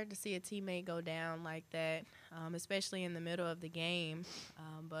always hard to see a teammate go down like that, especially in the middle of the game.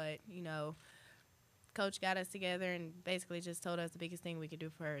 But, you know, Coach got us together and basically just told us the biggest thing we could do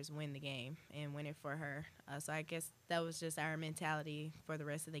for her is win the game and win it for her. So I guess that was just our mentality for the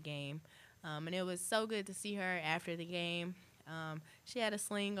rest of the game. And it was so good to see her after the game. She had a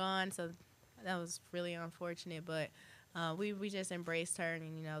sling on, so that was really unfortunate. But we just embraced her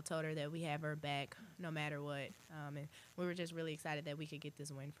and, you know, told her that we have her back no matter what. And we were just really excited that we could get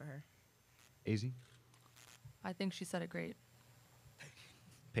this win for her. AZ? I think she said it great.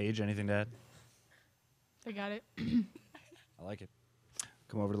 Paige, anything to add? I got it. I like it.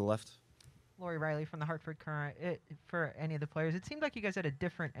 Come over to the left. Lori Riley from the Hartford Courant. For any of the players, it seemed like you guys had a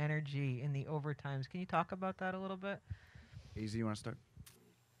different energy in the overtimes. Can you talk about that a little bit? AZ, you want to start?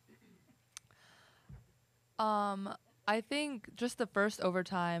 I think just the first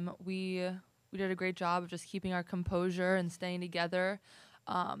overtime, we did a great job of just keeping our composure and staying together.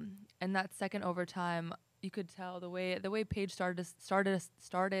 And that second overtime, you could tell the way Paige started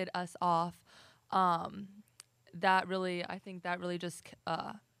us off. That really just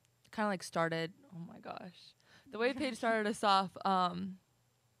kind of like started. Oh my gosh, the way Paige started us off. I don't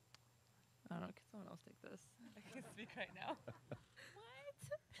know. Can someone else take this? I can speak right now.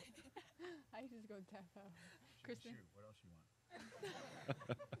 I just go tap out. Kristen. What else you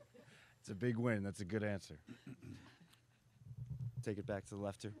want? It's a big win. That's a good answer. Take it back to the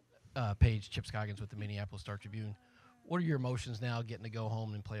left here. Paige, Chip Scoggins with the Minneapolis Star Tribune. What are your emotions now getting to go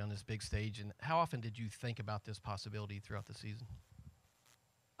home and play on this big stage? And how often did you think about this possibility throughout the season?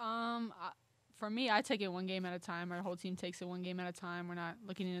 For me, I take it one game at a time. Our whole team takes it one game at a time. We're not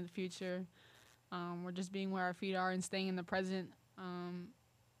looking into the future. We're just being where our feet are and staying in the present.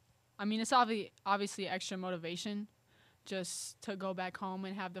 I mean, it's obviously extra motivation just to go back home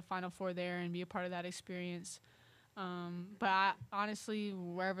and have the Final Four there and be a part of that experience. But honestly,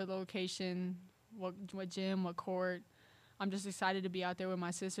 wherever the location, what gym, what court, I'm just excited to be out there with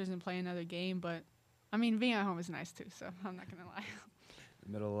my sisters and play another game. But, I mean, being at home is nice too, so I'm not going to lie.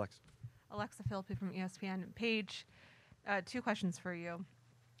 Middle, Alexa. Alexa Philippi from ESPN. Paige, 2 questions for you.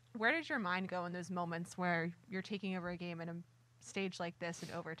 Where does your mind go in those moments where you're taking over a game in a stage like this in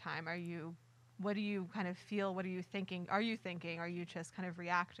overtime? What do you kind of feel? What are you thinking? Are you just kind of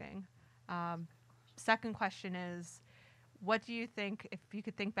reacting? Second question is, what do you think, if you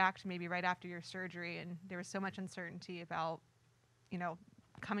could think back to maybe right after your surgery and there was so much uncertainty about,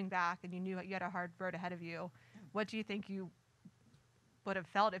 coming back and you knew you had a hard road ahead of you, what do you think you would have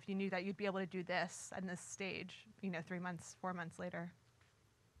felt if you knew that you'd be able to do this on this stage, 3 months, 4 months later?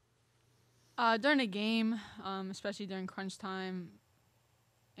 During a game, especially during crunch time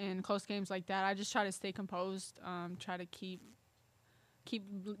and close games like that, I just try to stay composed, try to keep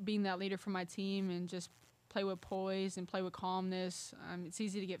being that leader for my team and just play with poise and play with calmness. It's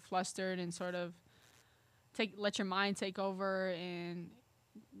easy to get flustered and sort of let your mind take over and,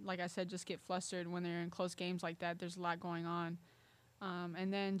 like I said, just get flustered when they're in close games like that. There's a lot going on.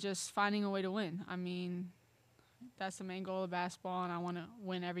 And then just finding a way to win. I mean, that's the main goal of basketball, and I want to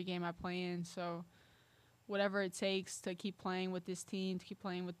win every game I play in. So whatever it takes to keep playing with this team, to keep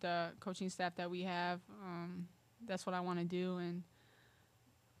playing with the coaching staff that we have, that's what I want to do. And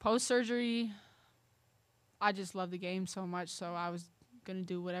post-surgery, I just love the game so much, so I was going to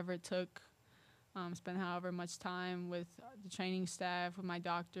do whatever it took, spend however much time with the training staff, with my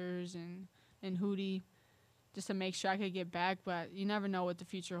doctors and Hootie, just to make sure I could get back. But you never know what the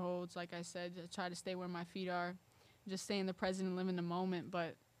future holds. Like I said, to try to stay where my feet are, just stay in the present and live in the moment.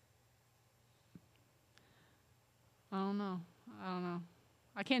 But I don't know.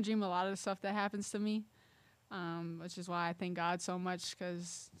 I can't dream a lot of the stuff that happens to me, which is why I thank God so much,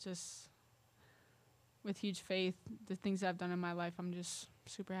 because just with huge faith, the things I've done in my life, I'm just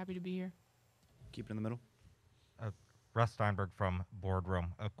super happy to be here. Keep it in the middle. Russ Steinberg from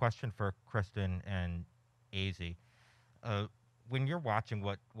Boardroom. A question for Kristen and AZ. When you're watching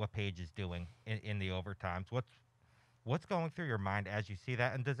what Paige is doing in the overtimes, what's going through your mind as you see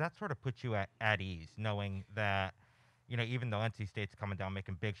that? And does that sort of put you at ease, knowing that, even though NC State's coming down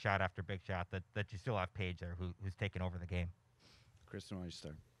making big shot after big shot, that you still have Paige there who's taking over the game? Kristen, why don't you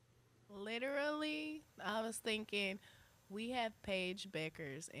start? Literally, I was thinking, we have Paige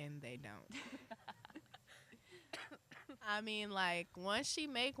Beckers and they don't. I mean, like, once she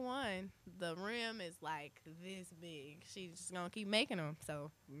make one, the rim is like this big. She's just gonna keep making them,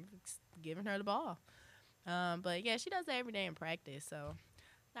 so giving her the ball. But yeah, she does that every day in practice, so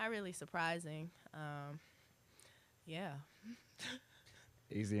not really surprising. Yeah.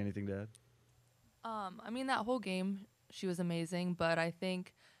 AZ, anything to add? I mean, that whole game, she was amazing, but I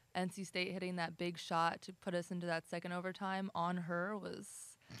think NC State hitting that big shot to put us into that second overtime on her was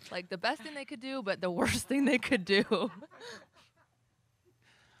like the best thing they could do, but the worst thing they could do. I'll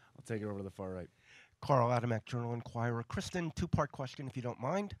take it over to the far right. Carl Adamek, Journal Inquirer. Kristen, 2-part question, if you don't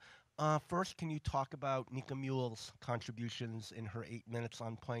mind. First, can you talk about Nika Muell's contributions in her 8 minutes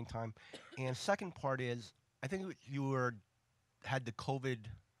on playing time? And second part is, I think you had the COVID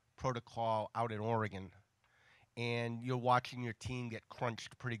protocol out in Oregon, and you're watching your team get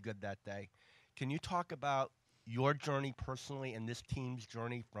crunched pretty good that day. Can you talk about your journey personally and this team's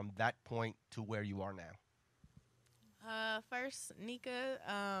journey from that point to where you are now? First, Nika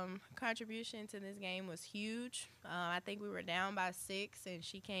contribution to this game was huge. I think we were down by 6, and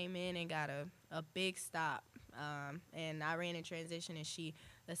she came in and got a big stop. And I ran in transition, and she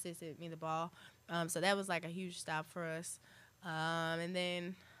assisted me the ball. So that was like a huge stop for us. And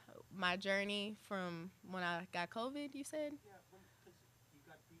then my journey from when I got COVID, you said? Yeah, because you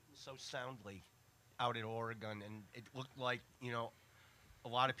got beaten so soundly out at Oregon, and it looked like, a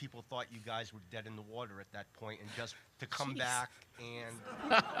lot of people thought you guys were dead in the water at that point, and just to come back and,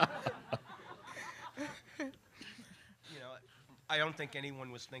 I don't think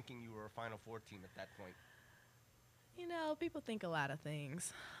anyone was thinking you were a Final Four team at that point. People think a lot of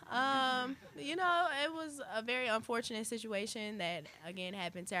things. It was a very unfortunate situation that, again,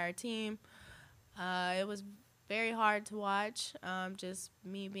 happened to our team. It was very hard to watch, just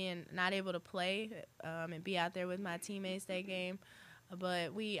me being not able to play and be out there with my teammates that game.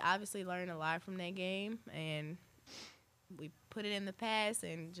 But we obviously learned a lot from that game, and we put it in the past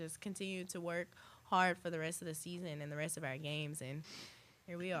and just continued to work hard for the rest of the season and the rest of our games, and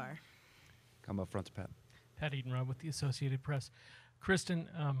here we are. Come up front to Pat. Pat Eatonrod with the Associated Press. Kristen,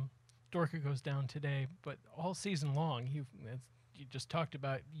 Dorka goes down today, but all season long, you just talked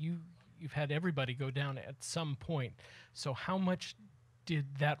about, you've had everybody go down at some point. So how much did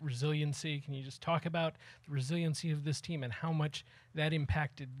that resiliency, can you just talk about the resiliency of this team and how much that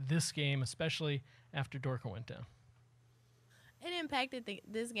impacted this game, especially after Dorka went down? It impacted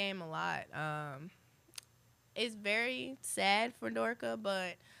this game a lot. It's very sad for Dorka,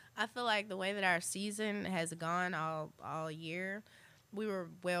 but I feel like the way that our season has gone all year, we were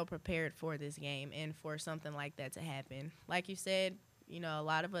well prepared for this game and for something like that to happen. Like you said, a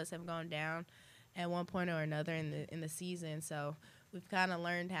lot of us have gone down at one point or another in the season, so we've kind of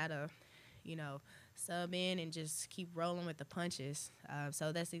learned how to, sub in and just keep rolling with the punches.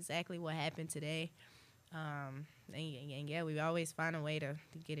 So that's exactly what happened today. And yeah, we always find a way to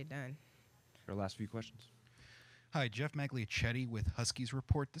get it done. Our last few questions. Hi, Jeff Magliacetti with Huskies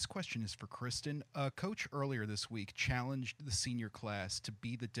Report. This question is for Kristen. Coach earlier this week challenged the senior class to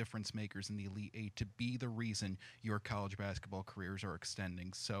be the difference makers in the Elite Eight, to be the reason your college basketball careers are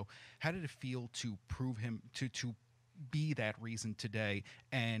extending. So how did it feel to prove him, to be that reason today?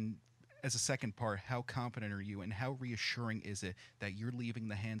 And as a second part, how confident are you and how reassuring is it that you're leaving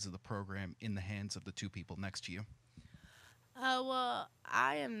the hands of the program in the hands of the two people next to you? Well,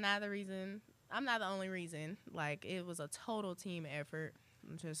 I am not the reason. I'm not the only reason. Like, it was a total team effort,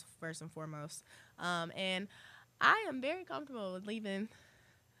 just first and foremost. And I am very comfortable with leaving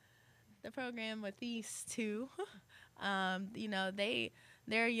the program with these two.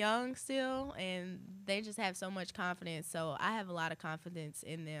 They're young still, and they just have so much confidence. So I have a lot of confidence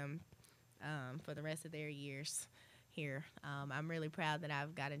in them for the rest of their years here. I'm really proud that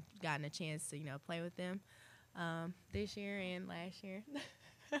I've gotten a chance to, play with them this year and last year.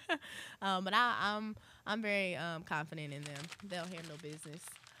 But I'm very confident in them. They'll handle business.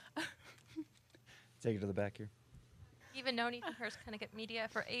 Take it to the back here. Even Noni from Hearst Connecticut Media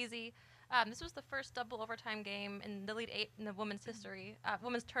for AZ. This was the first double overtime game in the Elite Eight in the women's history,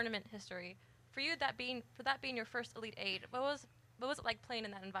 women's tournament history. For you, that being your first Elite Eight, what was it like playing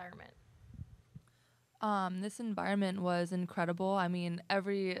in that environment? This environment was incredible. I mean,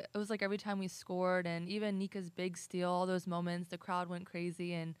 it was like every time we scored, and even Nika's big steal, all those moments, the crowd went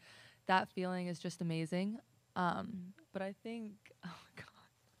crazy, and that feeling is just amazing. But I think, oh my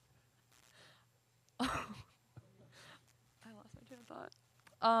God, I lost my train of thought.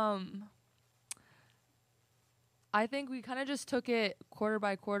 I think we kind of just took it quarter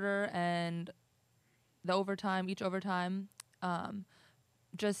by quarter, and each overtime,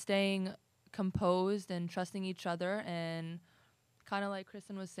 just staying composed and trusting each other, and kind of like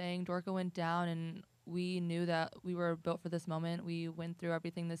Kristen was saying, Dorka went down and we knew that we were built for this moment. We went through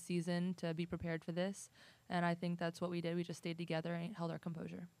everything this season to be prepared for this, and I think that's what we did. We just stayed together and held our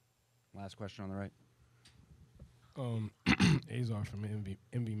composure. Last question on the right. Azar from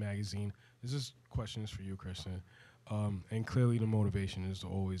MV Magazine. This question is for you, Kristen. And clearly the motivation is to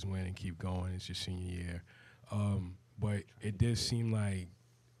always win and keep going. It's your senior year. But it did seem like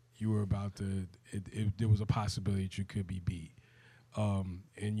you were about to, there was a possibility that you could be beat. And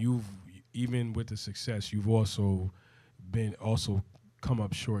even with the success, you've also come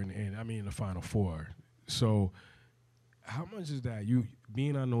up short in the Final Four. So how much is that, you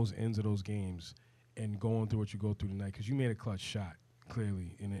being on those ends of those games and going through what you go through tonight, because you made a clutch shot,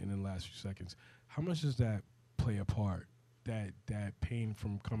 clearly, in the last few seconds. How much does that play a part, that pain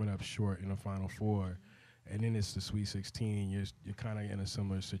from coming up short in the Final Four, and then it's the Sweet 16, you're kind of in a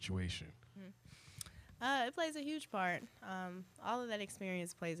similar situation? It plays a huge part. All of that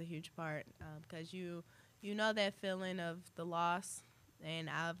experience plays a huge part because you you know that feeling of the loss, and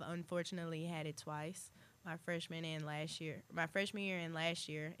I've unfortunately had it twice, my freshman year and last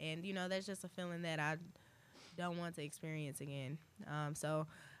year, and that's just a feeling that I don't want to experience again. So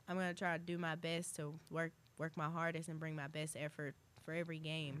I'm gonna try to do my best to work my hardest and bring my best effort for every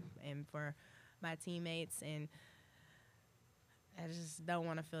game and for my teammates, and I just don't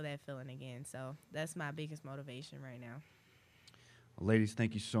want to feel that feeling again. So that's my biggest motivation right now. Ladies,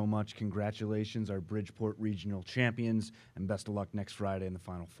 thank you so much. Congratulations, our Bridgeport Regional champions, and best of luck next Friday in the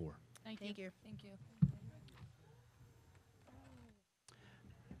Final Four. Thank you. Thank you.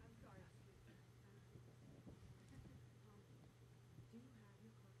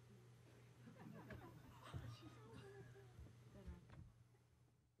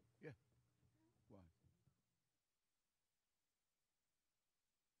 Yeah. Why?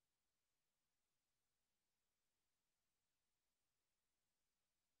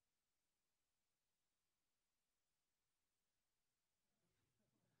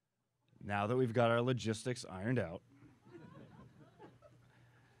 Now that we've got our logistics ironed out,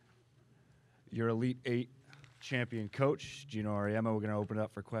 your Elite Eight champion coach, Gino Ariema, we're going to open it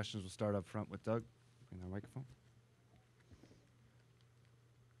up for questions. We'll start up front with Doug. Bring that microphone.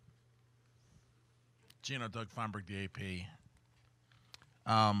 Gino, Doug Feinberg, the AP.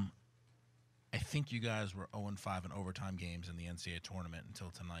 I think you guys were 0-5 in overtime games in the NCAA tournament until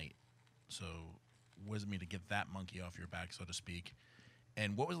tonight. So what does it mean to get that monkey off your back, so to speak?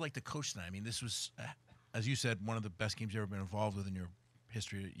 And what was it like to coach tonight? I mean, this was, as you said, one of the best games you've ever been involved with in your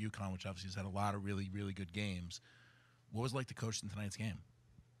history at UConn, which obviously has had a lot of really, really good games. What was it like to coach in tonight's game?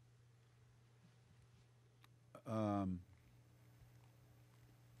 I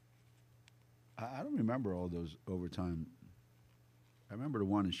don't remember all those overtime. I remember the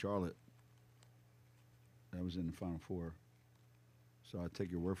one in Charlotte. That was in the Final Four. So I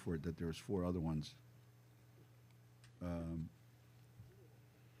take your word for it that there was 4 other ones.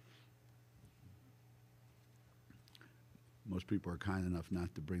 Most people are kind enough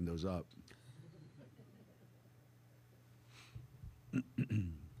not to bring those up.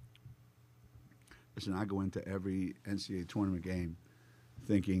 Listen, I go into every NCAA tournament game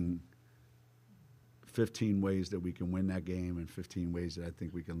thinking 15 ways that we can win that game and 15 ways that I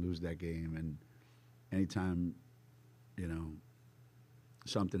think we can lose that game. And anytime,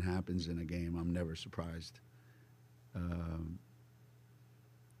 something happens in a game, I'm never surprised.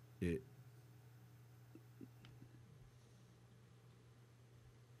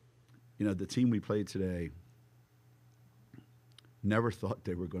 The team we played today never thought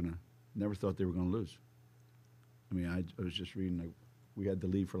they were gonna lose. I mean, I was just reading, we had the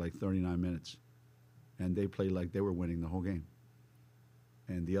lead for like 39 minutes, and they played like they were winning the whole game.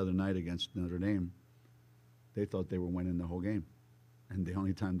 And the other night against Notre Dame, they thought they were winning the whole game, and the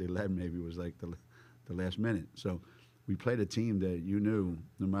only time they led maybe was like the last minute. So we played a team that you knew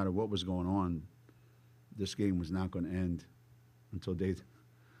no matter what was going on, this game was not going to end until they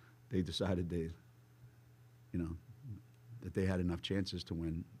decided that they had enough chances to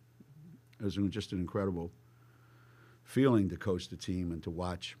win. It was just an incredible feeling to coach the team and to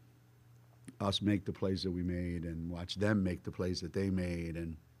watch us make the plays that we made and watch them make the plays that they made.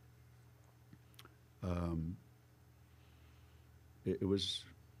 And it was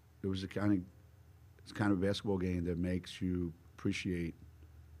a kind of basketball game that makes you appreciate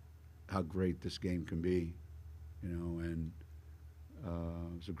how great this game can be, and it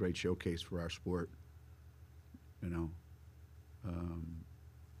was a great showcase for our sport, I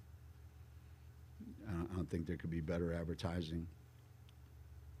don't think there could be better advertising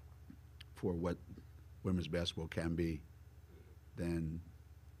for what women's basketball can be than,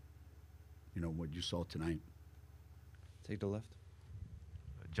 what you saw tonight. Take the left.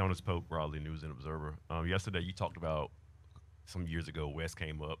 Jonas Pope, Raleigh News and Observer. Yesterday you talked about some years ago Wes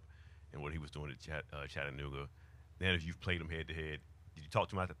came up and what he was doing at Chattanooga. Then if you've played him head-to-head, did you talk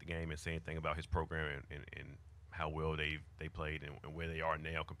to him after the game and say anything about his program and how well they played and where they are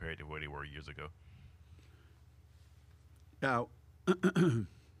now compared to where they were years ago? Now,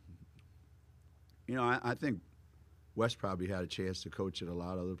 I think Wes probably had a chance to coach at a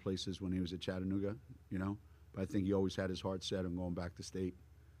lot of other places when he was at Chattanooga, but I think he always had his heart set on going back to state,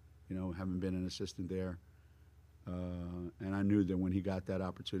 having been an assistant there. And I knew that when he got that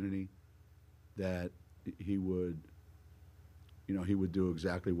opportunity that he would do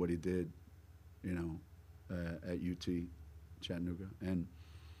exactly what he did, at UT Chattanooga. And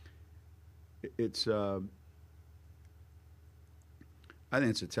it's I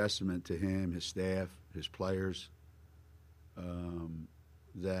think it's a testament to him, his staff, his players,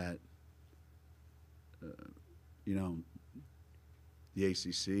 that the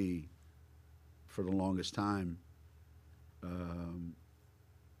ACC for the longest time,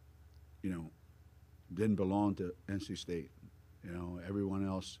 you know, didn't belong to NC State. You know, everyone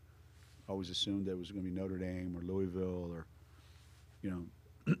else always assumed that it was going to be Notre Dame or Louisville or, you know,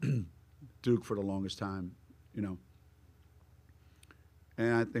 Duke for the longest time, you know.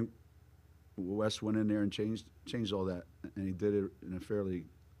 And I think Wes went in there and changed all that, and he did it in a fairly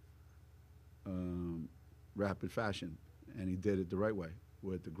rapid fashion, and he did it the right way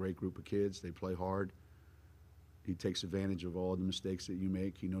with a great group of kids. They play hard. He takes advantage of all the mistakes that you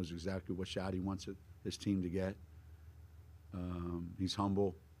make. He knows exactly what shot he wants his team to get. He's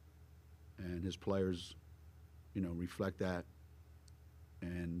humble, and his players, you know, reflect that.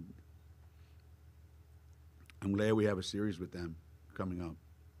 And I'm glad we have a series with them coming up.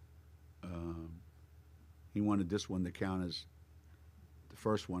 He wanted this one to count as the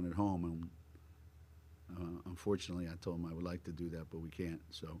first one at home, and unfortunately, I told him I would like to do that, but we can't.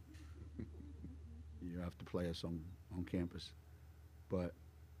 So you have to play us on campus. But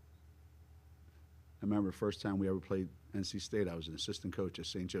I remember the first time we ever played NC State, I was an assistant coach at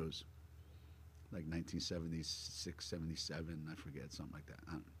St. Joe's, like 1976, 77, I forget, something like that.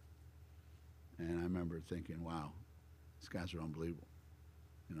 And I remember thinking, wow, these guys are unbelievable.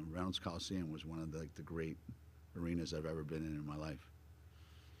 You know, Reynolds Coliseum was one of the great arenas I've ever been in my life.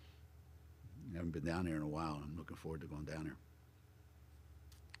 I haven't been down there in a while, and I'm looking forward to going down there.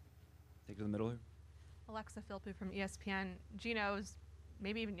 Take it to the middle here. Alexa Philpott from ESPN. Gino's,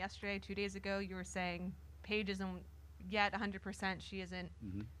 maybe even yesterday, 2 days ago, you were saying Paige isn't yet 100%. She isn't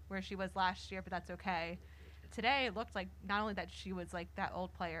where she was last year, but that's okay. Today, it looked like not only that she was like that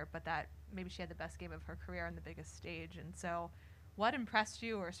old player, but that maybe she had the best game of her career on the biggest stage. And so what impressed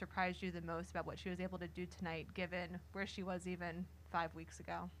you or surprised you the most about what she was able to do tonight, given where she was even 5 weeks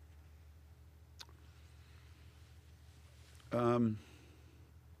ago?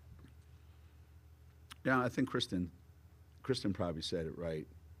 Yeah, I think Kristen probably said it right,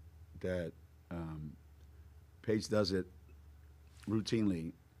 that Paige does it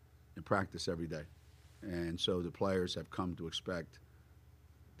routinely in practice every day. And so the players have come to expect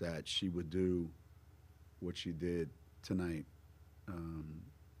that she would do what she did tonight.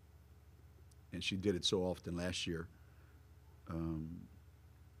 And she did it so often last year.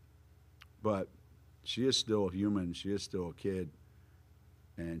 But she is still a human. She is still a kid.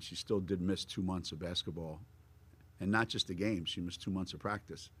 And she still did miss 2 months of basketball. And not just the game. She missed 2 months of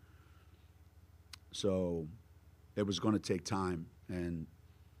practice. So it was going to take time. And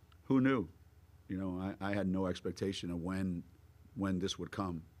who knew? You know, I had no expectation of when this would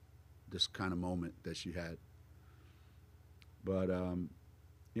come, this kind of moment that she had. But,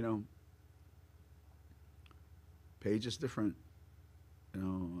 you know, Paige is different. You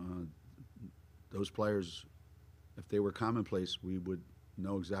know, those players, if they were commonplace, we would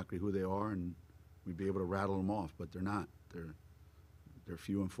know exactly who they are and we'd be able to rattle them off, but they're not. They're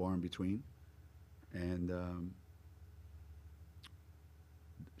few and far in between. And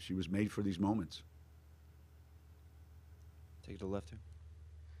she was made for these moments. Take it to the left here.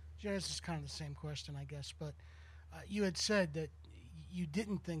 Yeah, this is kind of the same question, I guess, but you had said that you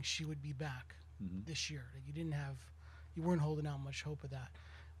didn't think she would be back this year. That you weren't holding out much hope of that.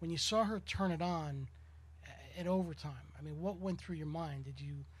 When you saw her turn it on at overtime, I mean, what went through your mind? Did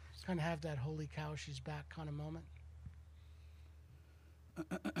you kind of have that holy cow, she's back kind of moment?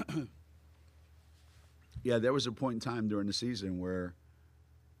 Yeah, there was a point in time during the season where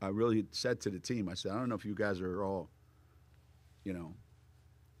I really said to the team, I said, I don't know if you guys are all, you know,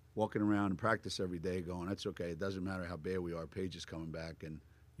 walking around in practice every day going, that's okay, it doesn't matter how bad we are, Paige is coming back and,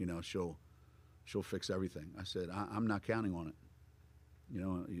 you know, she'll fix everything. I said, I'm not counting on it. You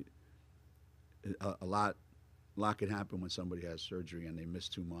know, a lot can happen when somebody has surgery and they miss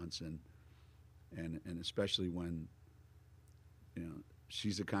 2 months, and especially when, you know,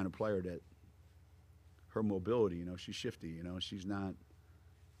 she's the kind of player that her mobility, you know, she's shifty, you know, she's not,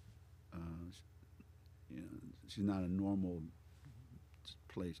 you know, she's not a normal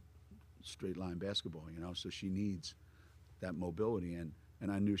play straight line basketball, you know, so she needs that mobility, and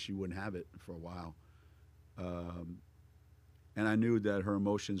I knew she wouldn't have it for a while. And I knew that her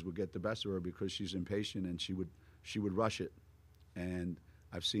emotions would get the best of her because she's impatient and she would rush it. And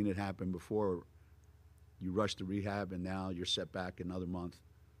I've seen it happen before. You rush to rehab and now you're set back another month.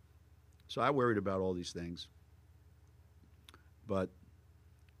 So I worried about all these things. But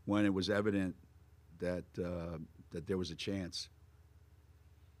when it was evident that that there was a chance,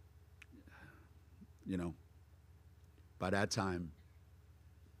 you know, by that time,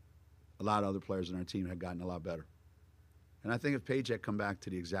 a lot of other players on our team had gotten a lot better. And I think if Paige had come back to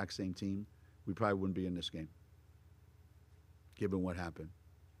the exact same team, we probably wouldn't be in this game, given what happened.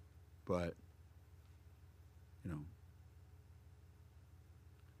 But you know,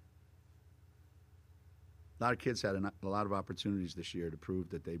 a lot of kids had a lot of opportunities this year to prove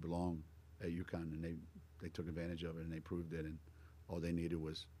that they belong at UConn, and they took advantage of it, and they proved it, and all they needed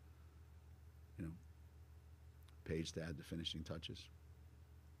was, you know, Paige to add the finishing touches.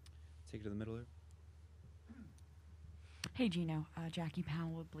 Take it to the middle there. Hey, Gino. Jackie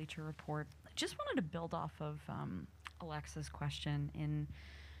Powell with Bleacher Report. Just wanted to build off of Alexa's question.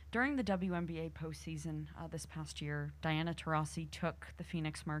 During the WNBA postseason this past year, Diana Taurasi took the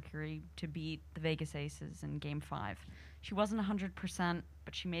Phoenix Mercury to beat the Vegas Aces in Game 5. She wasn't 100%,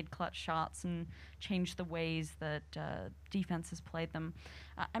 but she made clutch shots and changed the ways that defenses played them.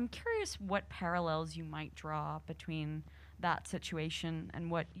 I'm curious what parallels you might draw between that situation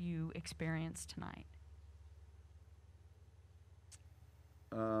and what you experienced tonight.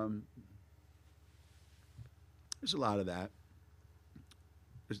 There's a lot of that.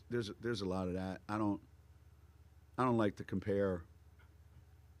 There's a lot of that. I don't like to compare,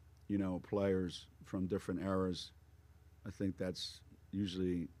 you know, players from different eras. I think that's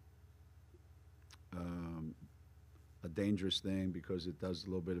usually a dangerous thing because it does a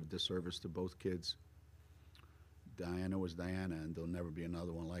little bit of disservice to both kids. Diana was Diana, and there'll never be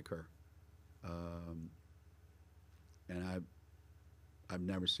another one like her. And I've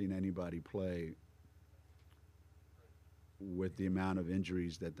never seen anybody play with the amount of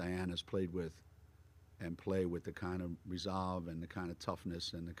injuries that Diana's played with, and play with the kind of resolve and the kind of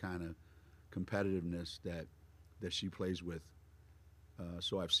toughness and the kind of competitiveness that she plays with.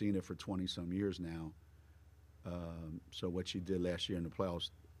 So I've seen it for 20-some years now. So what she did last year in the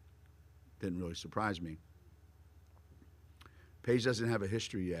playoffs didn't really surprise me. Paige doesn't have a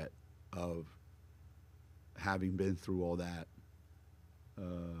history yet of having been through all that.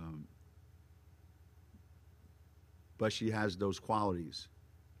 But she has those qualities.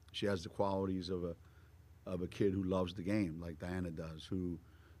 She has the qualities of a kid who loves the game, like Diana does, who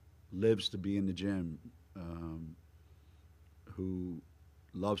lives to be in the gym, who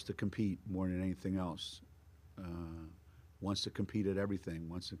loves to compete more than anything else, wants to compete at everything,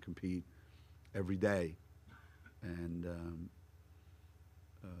 wants to compete every day, and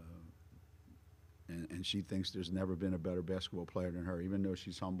she thinks there's never been a better basketball player than her, even though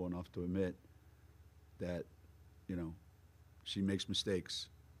she's humble enough to admit that, you know, she makes mistakes.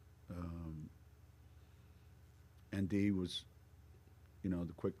 And Dee was, you know,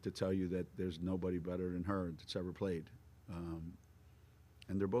 the quick to tell you that there's nobody better than her that's ever played.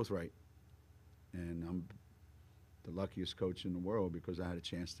 And they're both right. And I'm the luckiest coach in the world because I had a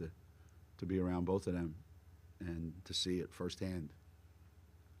chance to be around both of them and to see it firsthand.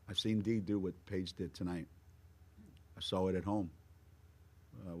 I've seen Dee do what Paige did tonight. I saw it at home.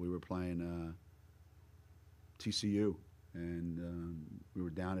 We were playing TCU, and we were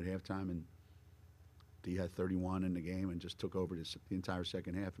down at halftime, and Dee had 31 in the game and just took over the entire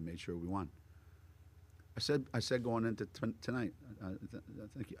second half and made sure we won. I said going into tonight, I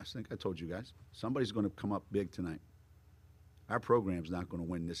think I told you guys, somebody's going to come up big tonight. Our program's not going to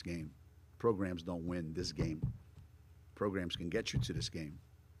win this game. Programs don't win this game. Programs can get you to this game.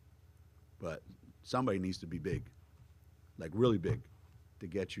 But somebody needs to be big, like really big, to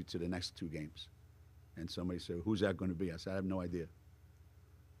get you to the next two games. And somebody said, who's that going to be? I said, I have no idea.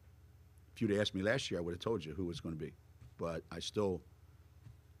 If you'd asked me last year, I would have told you who it was going to be. But I still,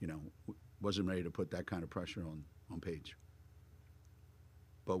 you know, wasn't ready to put that kind of pressure on Paige.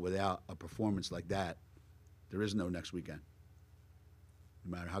 But without a performance like that, there is no next weekend.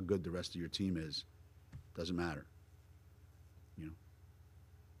 No matter how good the rest of your team is, doesn't matter. You know.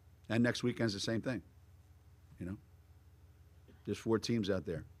 And next weekend's the same thing. You know. There's 4 teams out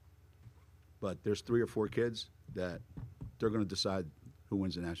there. But there's 3 or 4 kids that they're going to decide who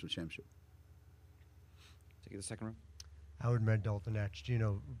wins the national championship. Take the second row. Howard Med Dalton Natch.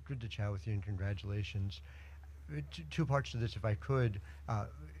 Gino, good to chat with you and congratulations. Two parts to this, if I could.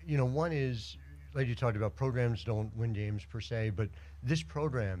 You know, one is, like you talked about, programs don't win games per se, but this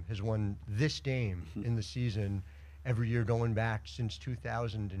program has won this game in the season every year going back since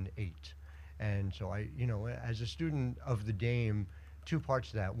 2008. And so you know, as a student of the game, 2 parts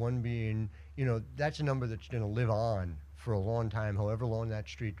to that. One being, you know, that's a number that's going to live on for a long time, however long that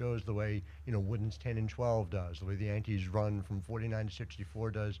streak goes, the way, you know, Wooden's 10-12 does, the way the Yankees run from 49 to 64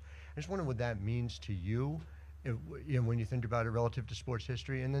 does. I just wonder what that means to you, you know, when you think about it relative to sports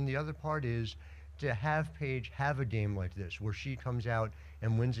history. And then the other part is to have Paige have a game like this where she comes out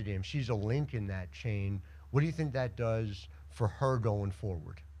and wins a game. She's a link in that chain. What do you think that does for her going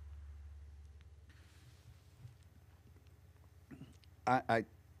forward? I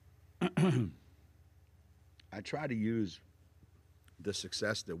try to use the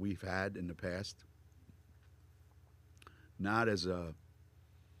success that we've had in the past not as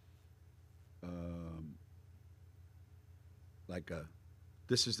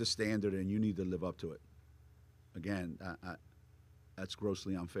this is the standard and you need to live up to it. Again, that's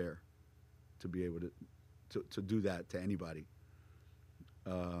grossly unfair to be able to do that to anybody.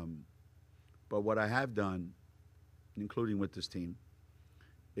 But what I have done, including with this team,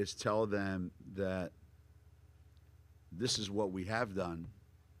 is tell them that this is what we have done.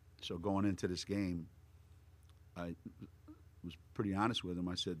 So going into this game, I was pretty honest with them.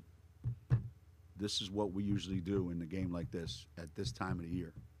 I said, this is what we usually do in a game like this at this time of the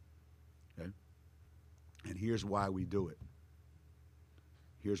year. Okay? And here's why we do it.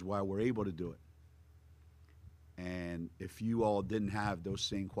 Here's why we're able to do it. And if you all didn't have those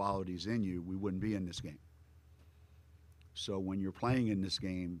same qualities in you, we wouldn't be in this game. So when you're playing in this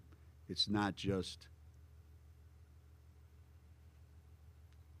game, it's not just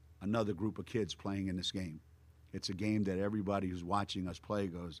another group of kids playing in this game. It's a game that everybody who's watching us play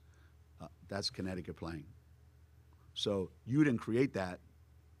goes, that's Connecticut playing. So you didn't create that,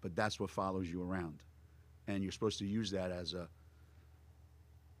 but that's what follows you around. And you're supposed to use that as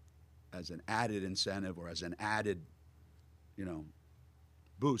an added incentive or as an added,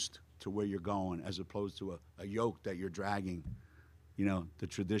 boost to where you're going, as opposed to a yoke that you're dragging, the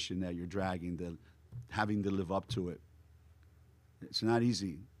tradition that you're dragging, the having to live up to it. It's not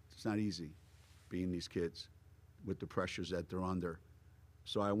easy. It's not easy being these kids with the pressures that they're under.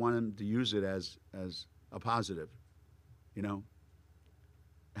 So I want them to use it as a positive,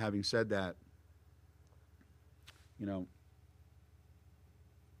 Having said that,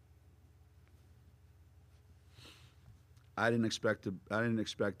 I didn't expect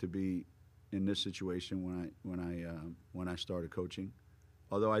to be in this situation when I started coaching.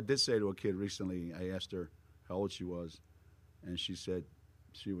 Although I did say to a kid recently, I asked her how old she was, and she said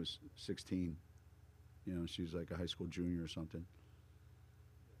she was 16. She was like a high school junior or something.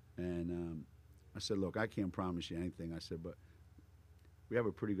 And I said, look, I can't promise you anything. I said, but we have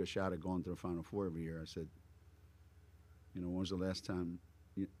a pretty good shot at going to the Final Four every year. I said, when was the last time,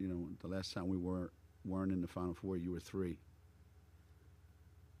 the last time we weren't in the Final Four, you were 3.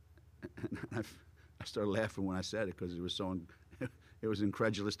 And I started laughing when I said it because it was it was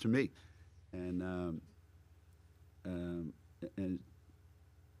incredulous to me. And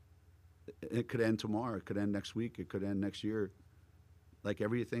it could end tomorrow. It could end next week. It could end next year, like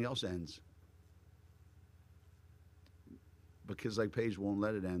everything else ends. But kids like Paige won't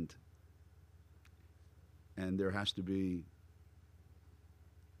let it end. And there has to be,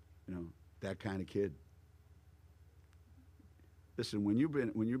 that kind of kid. Listen, when you've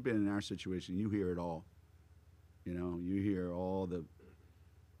been in our situation, you hear it all. You hear all the,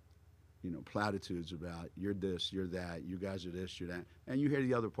 platitudes about you're this, you're that, you guys are this, you're that, and you hear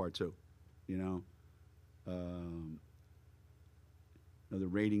the other part too. The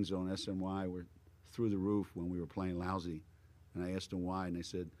ratings on SNY were through the roof when we were playing lousy, and I asked them why, and they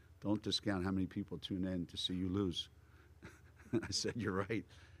said, "Don't discount how many people tune in to see you lose." I said, "You're right.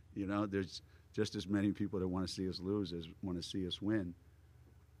 There's just as many people that want to see us lose as want to see us win."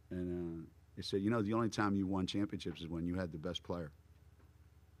 And they said, the only time you won championships is when you had the best player.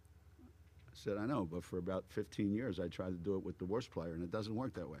 I said, I know, but for about 15 years I tried to do it with the worst player, and it doesn't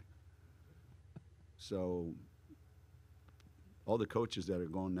work that way. So all the coaches that are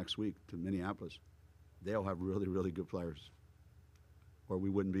going next week to Minneapolis, they'll have really, really good players, or we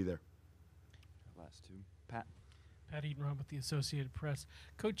wouldn't be there. Last two. Pat. Pat Eaton-Rob with the Associated Press.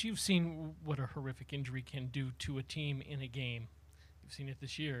 Coach, you've seen what a horrific injury can do to a team in a game. You've seen it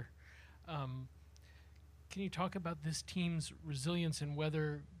this year. Can you talk about this team's resilience and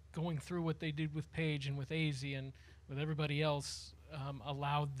whether going through what they did with Paige and with Azzi and with everybody else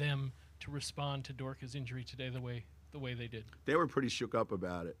allowed them to respond to Dorca's injury today the way they did? They were pretty shook up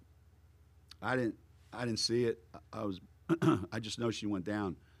about it. I didn't see it. I was I just know she went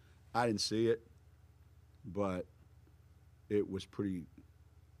down. I didn't see it, but it was pretty,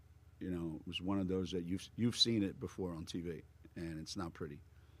 it was one of those that you've seen it before on TV, and it's not pretty.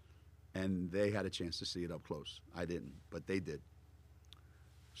 And they had a chance to see it up close. I didn't, but they did.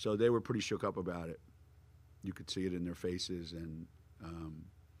 So they were pretty shook up about it. You could see it in their faces, and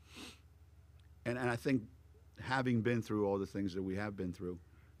I think having been through all the things that we have been through,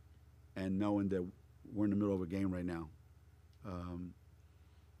 and knowing that we're in the middle of a game right now,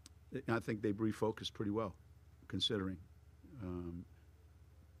 I think they refocused pretty well, considering. And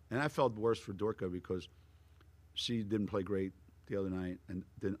I felt worse for Dorca because she didn't play great the other night and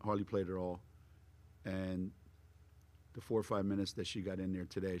hardly played at all. And the 4 or 5 minutes that she got in there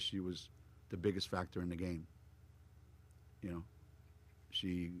today, she was the biggest factor in the game.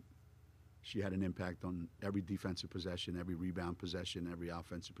 She she had an impact on every defensive possession, every rebound possession, every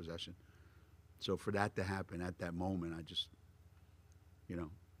offensive possession. So for that to happen at that moment, I just, you know,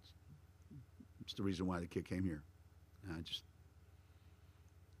 it's the reason why the kid came here. And I just,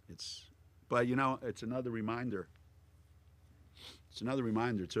 but you know, it's another reminder. It's another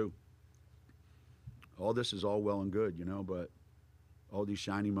reminder too. All this is all well and good, you know, but all these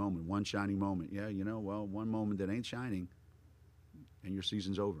shining moments, one shining moment. Yeah, you know, well, one moment that ain't shining and your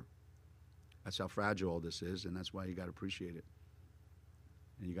season's over. That's how fragile all this is, and that's why you got to appreciate it.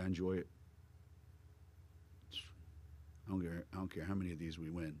 And you got to enjoy it. I don't care how many of these we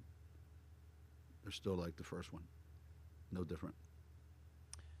win. They're still like the first one. No different.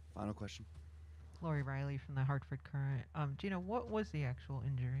 Final question. Lori Riley from the Hartford Courant. Gino, what was the actual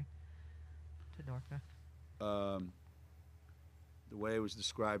injury to Dorka? The way it was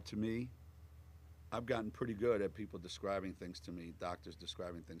described to me, I've gotten pretty good at people describing things to me, doctors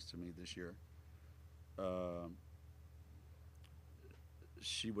describing things to me this year.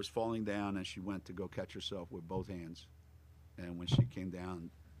 She was falling down and she went to go catch herself with both hands. And when she came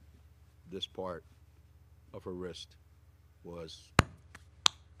down, this part of her wrist was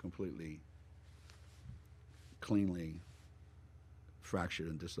completely, cleanly fractured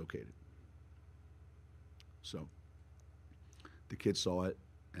and dislocated. So the kids saw it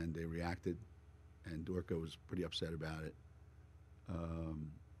and they reacted, and Dorka was pretty upset about it.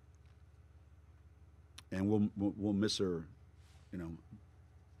 And we'll miss her. You know,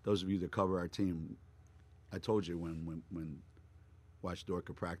 those of you that cover our team, I told you when watched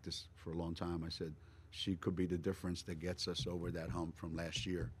Dorka practice for a long time, I said she could be the difference that gets us over that hump from last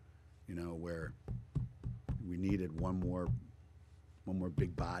year. You know, where we needed one more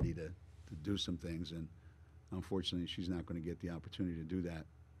big body to do some things, and unfortunately, she's not going to get the opportunity to do that.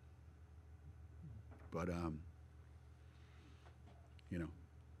 But you know,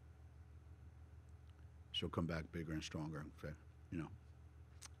 she'll come back bigger and stronger. You know,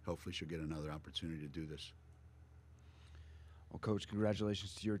 hopefully she'll get another opportunity to do this. Well, Coach,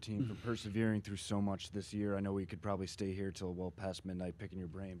 congratulations to your team for persevering through so much this year. I know we could probably stay here till well past midnight picking your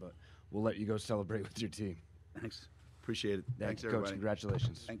brain, but we'll let you go celebrate with your team. Thanks. Appreciate it. Thanks, everybody. Coach.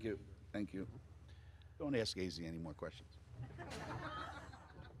 Congratulations. Thank you. Thank you. Don't ask AZ any more questions.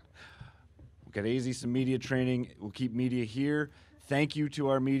 We'll get AZ some media training. We'll keep media here. Thank you to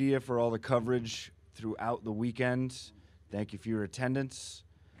our media for all the coverage throughout the weekend. Thank you for your attendance,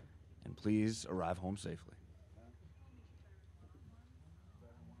 and please arrive home safely.